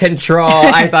rent control.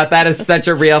 I thought that is such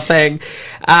a real thing.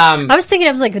 I was thinking,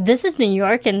 I was like, this is New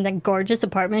York and the gorgeous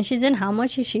apartment she's in. How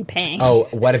much is she paying? Oh,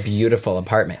 what a beautiful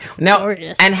apartment. Now,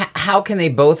 gorgeous. And how can they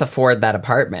both afford that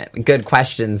apartment? Good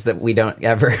questions that we don't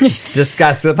ever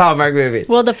discuss with Hallmark movies.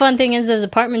 Well, the fun thing is those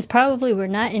apartments probably were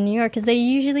not in New York because they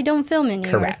usually don't film in New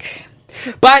Correct.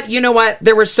 York. But you know what?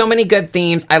 There were so many good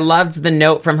themes. I loved the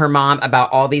note from her mom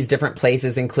about all these different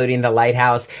places, including the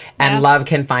lighthouse. And love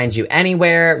can find you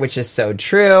anywhere, which is so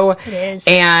true. It is.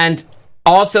 And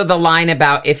also the line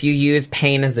about if you use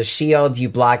pain as a shield, you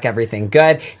block everything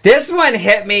good. This one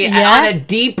hit me on a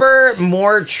deeper,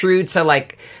 more true to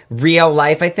like real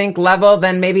life, I think, level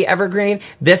than maybe Evergreen.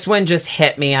 This one just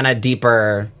hit me on a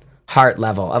deeper heart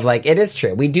level of like, it is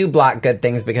true. We do block good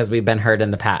things because we've been hurt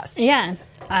in the past. Yeah.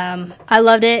 I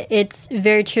loved it. It's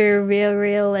very true,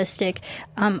 realistic.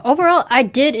 Overall, I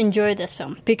did enjoy this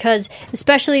film because,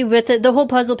 especially with the whole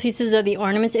puzzle pieces of the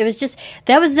ornaments, it was just,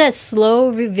 that was that slow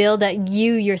reveal that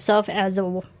you yourself as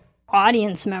a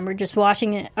audience member just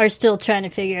watching it are still trying to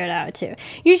figure it out too.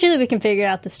 Usually we can figure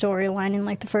out the storyline in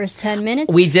like the first 10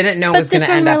 minutes. We didn't know it was going to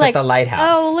end up at the lighthouse.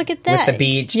 Oh, look at that. With the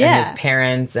beach and his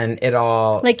parents and it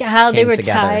all like how they were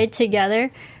together. tied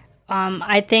together.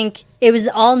 I think it was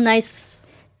all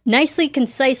nicely,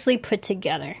 concisely put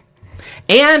together.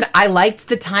 And I liked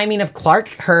the timing of Clark,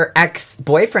 her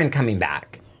ex-boyfriend, coming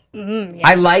back.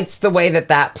 I liked the way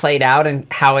that played out and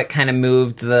how it kind of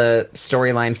moved the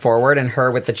storyline forward, and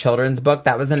her with the children's book.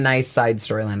 That was a nice side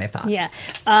storyline, I thought. Yeah.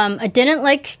 I didn't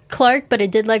like Clark, but I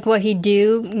did like what he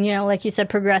do, like you said,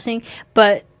 progressing.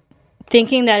 But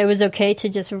thinking that it was okay to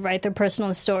just write their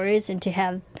personal stories and to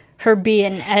have her be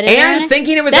an editor. And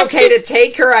thinking it was okay to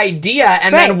take her idea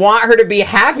and then want her to be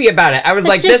happy about it. I was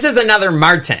like, this is another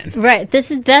Martin. Right.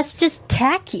 That's just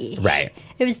tacky. Right.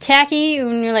 It was tacky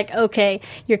when you're like, okay,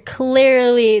 you're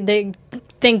clearly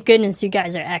thank goodness you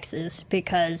guys are exes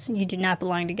because you do not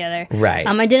belong together. Right.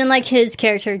 I didn't like his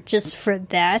character just for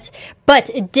that, but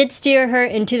it did steer her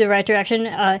into the right direction.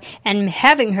 And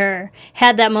having her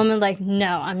had that moment like,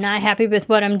 no, I'm not happy with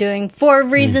what I'm doing for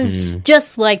reasons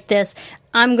just like this.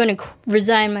 I'm going to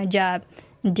resign my job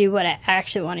and do what I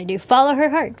actually want to do. Follow her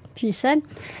heart, she said.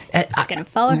 Just going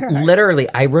to follow her heart. Literally,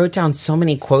 I wrote down so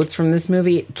many quotes from this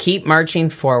movie. Keep marching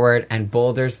forward and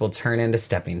boulders will turn into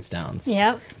stepping stones.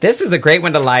 Yep. This was a great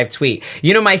one to live tweet.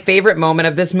 My favorite moment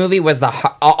of this movie was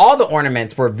all the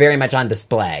ornaments were very much on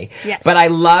display. Yes. But I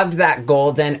loved that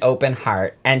golden open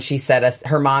heart. And she said,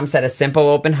 her mom said a simple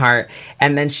open heart.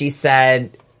 And then she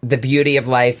said, the beauty of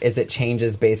life is it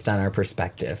changes based on our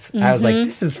perspective. I was like,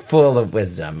 this is full of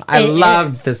wisdom. I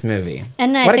loved this movie.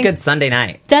 And what a good Sunday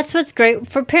night. That's what's great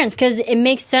for parents, because it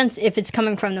makes sense if it's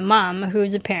coming from the mom,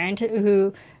 who's a parent,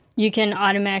 who you can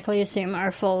automatically assume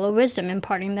are full of wisdom,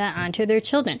 imparting that onto their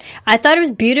children. I thought it was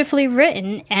beautifully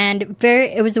written, and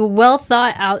it was a well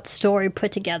thought out story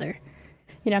put together.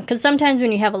 You know, because sometimes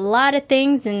when you have a lot of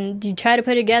things and you try to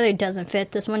put it together, it doesn't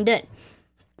fit. This one did.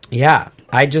 Yeah,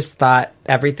 I just thought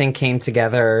everything came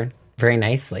together very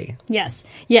nicely. Yes.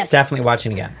 Definitely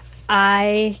watching again.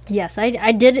 I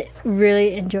did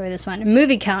really enjoy this one.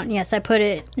 Movie count, yes, I put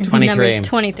it in 23. numbers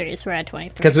 23, so we're at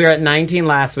 23. Because we were at 19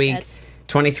 last week. Yes.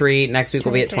 23. Next week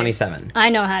 23. we'll be at 27. I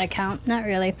know how to count. Not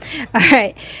really. All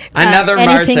right. Another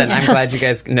Martin. Else? I'm glad you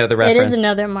guys know the reference. It is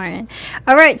another Martin.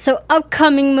 All right. So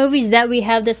upcoming movies that we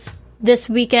have this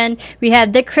weekend, we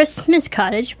have The Christmas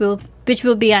Cottage, which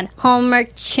will be on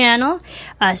Hallmark Channel,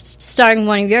 starring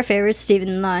one of your favorites,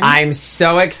 Stephen Lund. I'm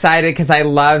so excited because I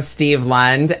love Steve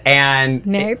Lund and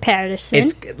Mary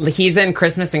Patterson. He's in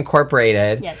Christmas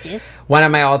Incorporated. Yes, he is. One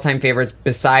of my all-time favorites,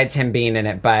 besides him being in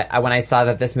it. But when I saw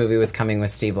that this movie was coming with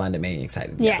Steve Lund, it made me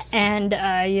excited. Yeah, yes. And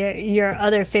your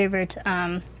other favorite,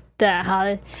 what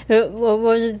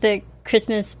was it? The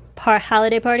Christmas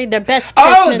holiday party, the best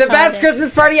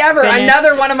Christmas party ever. Goodness.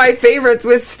 Another one of my favorites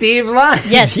with Steve Lund.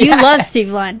 Yes, you love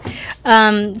Steve Lund.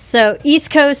 So East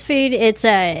Coast feed,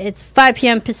 it's 5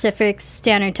 p.m. Pacific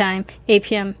Standard Time, 8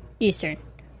 p.m. Eastern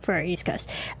for our East Coast.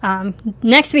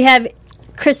 Next we have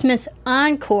Christmas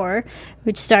Encore,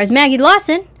 which stars Maggie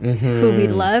Lawson, who we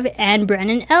love, and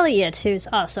Brennan Elliott, who's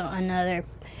also another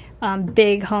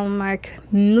big Hallmark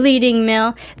leading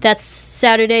male. That's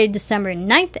Saturday, December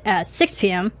 9th at 6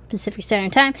 p.m. Pacific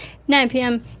Standard Time, 9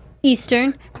 p.m.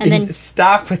 Eastern. And then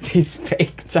stop with these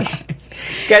fake times.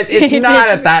 Guys, it's not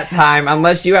at that time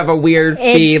unless you have a weird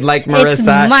feed like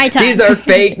Marissa. It's my time. These are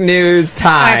fake news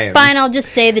times. All right, fine, I'll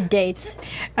just say the dates.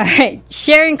 All right,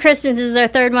 Sharing Christmas is our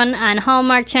third one on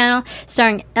Hallmark Channel,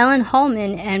 starring Ellen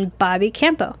Holman and Bobby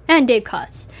Campo and Dave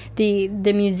Koz, the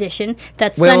musician.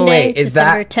 That's Sunday,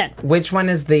 December 10th. Which one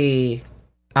is the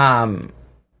Karen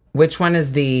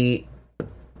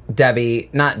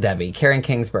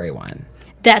Kingsbury one?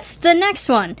 That's the next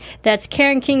one. That's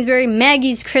Karen Kingsbury,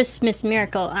 Maggie's Christmas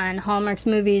Miracle on Hallmark's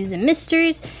Movies and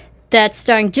Mysteries. That's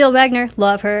starring Jill Wagner,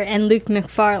 love her, and Luke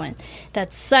McFarlane.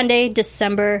 That's Sunday,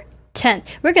 December 10th.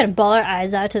 We're going to bawl our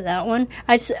eyes out to that one.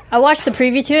 I watched the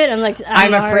preview to it. I'm like,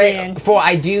 I'm afraid.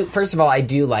 First of all, I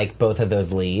do like both of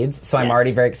those leads, so I'm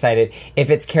already very excited. If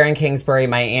it's Karen Kingsbury,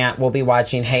 my aunt will be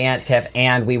watching Hey Aunt Tiff,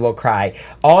 and we will cry.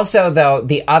 Also, though,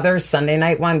 the other Sunday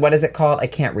night one, what is it called? I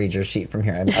can't read your sheet from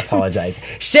here. I apologize.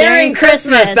 Sharing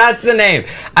Christmas. That's the name.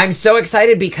 I'm so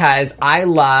excited because I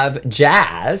love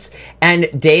jazz, and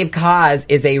Dave Koz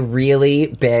is a really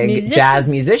big jazz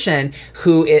musician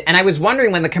and I was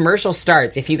wondering when the commercial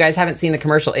starts, if you guys haven't seen the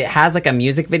commercial, it has like a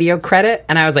music video credit,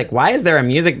 and I was like, why is there a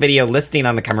music video listing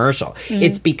on the commercial?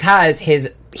 It's because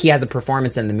he has a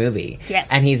performance in the movie.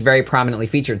 Yes. And he's very prominently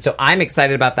featured. So I'm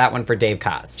excited about that one for Dave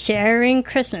Koz. Sharing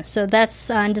Christmas. So that's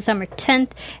on December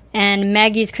 10th, and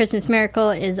Maggie's Christmas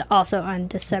Miracle is also on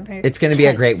December 10th. It's going to be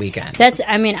a great weekend.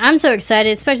 I'm so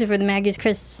excited, especially for the Maggie's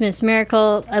Christmas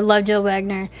Miracle. I love Jill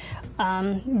Wagner.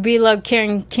 We love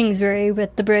Karen Kingsbury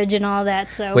with the bridge and all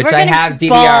that. So which we're I have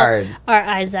DVR'd. Our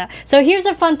eyes out. So here's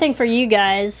a fun thing for you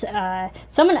guys.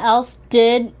 Someone else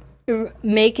did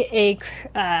make a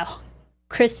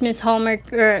Christmas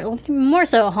Hallmark, or more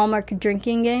so a Hallmark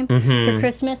drinking game for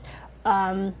Christmas.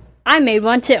 I made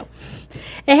one too.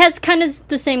 It has kind of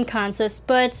the same concepts,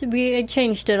 but we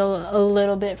changed it a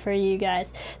little bit for you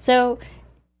guys. So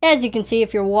as you can see,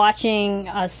 if you're watching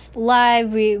us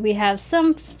live, we have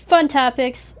some fun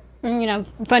topics,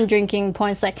 fun drinking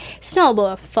points like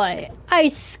snowball fight,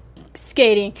 ice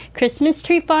skating, Christmas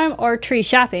tree farm, or tree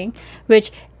shopping,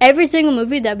 which every single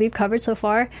movie that we've covered so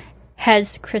far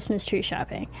has Christmas tree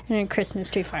shopping and a Christmas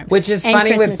tree farm. Which is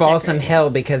funny Christmas with Balsam Hill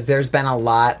because there's been a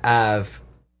lot of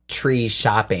tree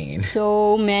shopping.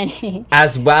 So many.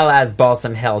 As well as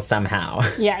Balsam Hill somehow.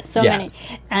 Yeah, so many.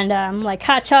 And like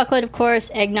hot chocolate, of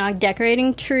course, eggnog,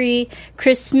 decorating tree,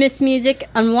 Christmas music,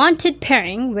 unwanted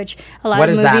pairing, which a lot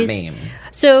of movies... What does that mean?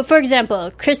 So, for example,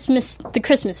 the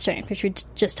Christmas Train, which we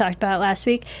just talked about last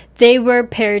week, they were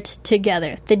paired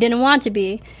together. They didn't want to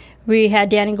be. We had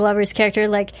Danny Glover's character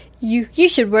like, you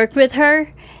should work with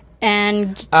her. and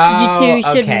you two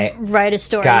should okay. write a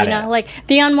story. Got you know, it. like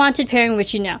The Unwanted Pairing,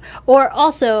 which you know, or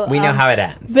also We know how it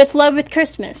ends. With Love with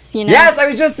Christmas. You know, Yes, I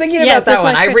was just thinking Yeah, about that With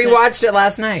one. Love I Christmas. rewatched it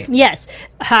last night. Yes,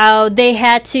 how they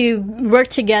had to work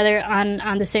together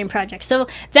on the same project. So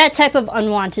that type of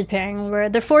unwanted pairing where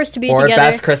they're forced to be Or together.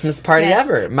 Best Christmas Party Yes.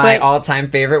 Ever. My But- all-time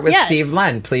favorite with Yes. Steve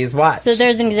Lund. Please watch. So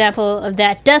there's an example of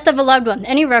that. Death of a loved one.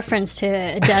 Any reference to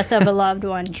a death of a loved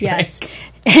one, yes.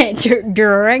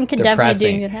 During could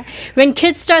definitely do that. When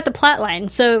kids start the plot line.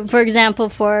 So, for example,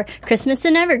 for Christmas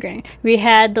in Evergreen, we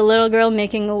had the little girl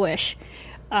making a wish.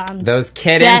 Those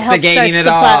kid That helps instigating starts it the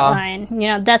plot all. line. You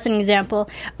know, that's an example.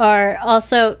 Or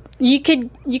also, you can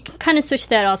kind of switch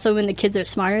that also when the kids are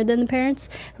smarter than the parents.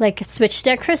 Like switch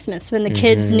at Christmas when the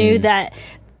kids knew that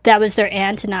was their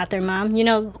aunt and not their mom. You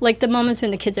know, like the moments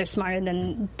when the kids are smarter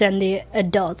than the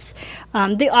adults.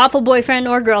 The awful boyfriend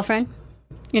or girlfriend,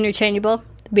 interchangeable.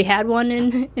 We had one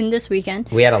in this weekend.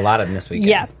 We had a lot of them this weekend.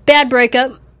 Yeah, bad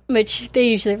breakup, which they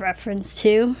usually reference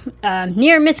to.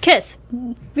 Near miss kiss.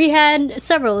 We had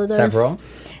several of those. Several.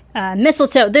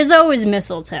 Mistletoe. There's always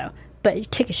mistletoe, but you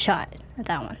take a shot at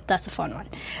that one. That's a fun one.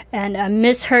 And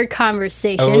misheard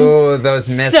conversation. Oh, those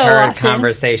misheard often.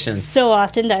 conversations. So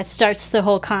often that starts the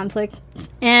whole conflict.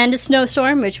 And a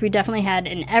snowstorm, which we definitely had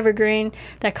in Evergreen,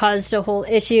 that caused a whole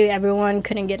issue. Everyone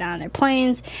couldn't get on their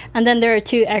planes. And then there are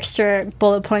 2 extra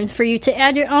bullet points for you to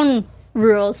add your own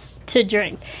rules to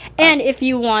drink. And if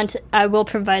you want, I will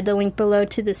provide the link below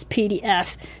to this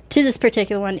PDF, to this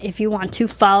particular one, if you want to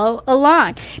follow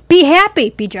along. Be happy,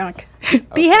 be drunk.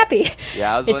 Be happy.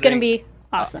 Yeah, I was It's going to wondering- be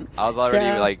awesome. I was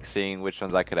already So- like seeing which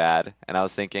ones I could add, and I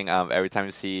was thinking every time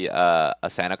you see a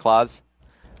Santa Claus,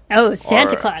 Oh,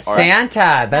 Santa or- Claus. or-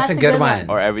 Santa. That's a good one.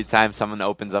 or every time someone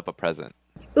opens up a present.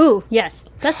 Ooh, yes.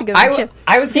 That's a good one, too.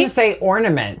 I was going See? to say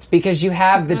ornaments because you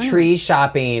have the tree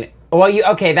shopping. Well,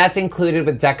 that's included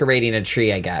with decorating a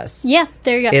tree, I guess. Yeah,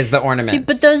 there you go. Is the ornaments. See,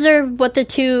 but those are what the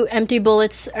 2 empty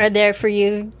bullets are there for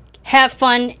you. Have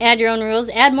fun, add your own rules,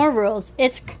 add more rules.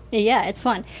 It's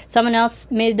fun. Someone else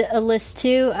made a list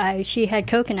too. She had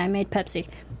Coke and I made Pepsi.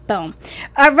 Boom.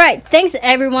 All right. Thanks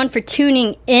everyone for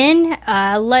tuning in.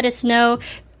 Let us know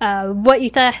what you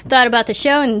thought about the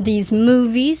show and these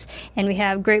movies. And we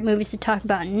have great movies to talk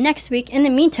about next week. In the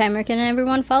meantime, where can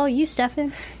everyone follow you,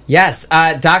 Stefan? Yes,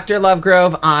 Dr.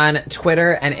 Lovegrove on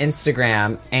Twitter and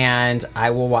Instagram. And I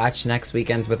will watch next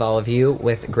weekend's with all of you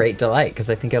with great delight because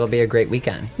I think it'll be a great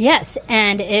weekend. Yes,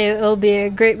 and it will be a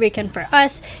great weekend for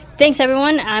us. Thanks,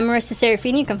 everyone. I'm Marissa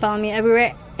Serafini. You can follow me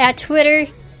everywhere at Twitter,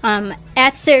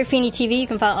 at Serafini TV. You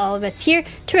can follow all of us here,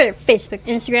 Twitter, Facebook,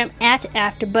 Instagram, at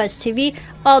AfterBuzz TV,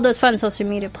 all those fun social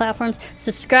media platforms.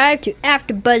 Subscribe to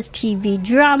AfterBuzz TV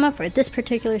Drama for this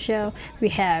particular show. We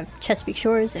have Chesapeake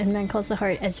Shores and Men Calls the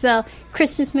Heart as well,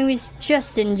 Christmas movies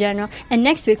just in general, and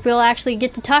next week we'll actually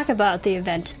get to talk about the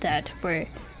event that we're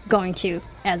going to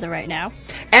as of right now.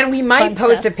 And we might Fun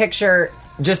post stuff. a picture,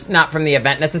 just not from the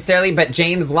event necessarily, but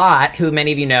James Lott, who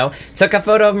many of you know, took a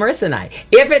photo of Marissa and I.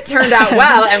 If it turned out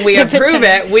well and we If it approve turned-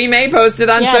 it, we may post it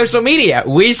on Yes. social media.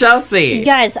 We shall see.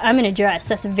 Guys, I'm in a dress.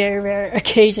 That's a very rare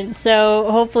occasion. So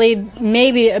hopefully,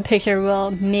 maybe a picture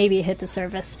will maybe hit the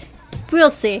surface.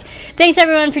 We'll see. Thanks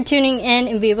everyone for tuning in,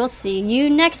 and we will see you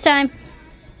next time.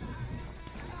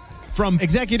 From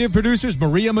executive producers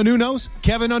Maria Menounos,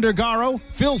 Kevin Undergaro,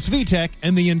 Phil Svitek,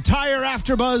 and the entire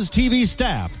AfterBuzz TV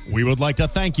staff, we would like to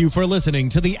thank you for listening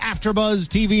to the AfterBuzz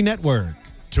TV network.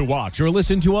 To watch or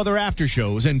listen to other after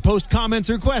shows and post comments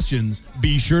or questions,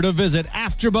 be sure to visit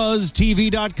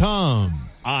AfterBuzzTV.com.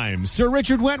 I'm Sir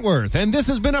Richard Wentworth, and this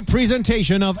has been a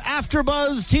presentation of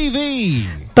AfterBuzz TV.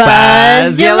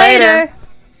 Buzz you later.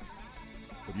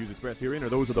 The views expressed herein are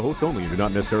those of the hosts only and do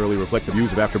not necessarily reflect the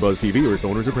views of AfterBuzz TV or its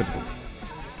owners or principals.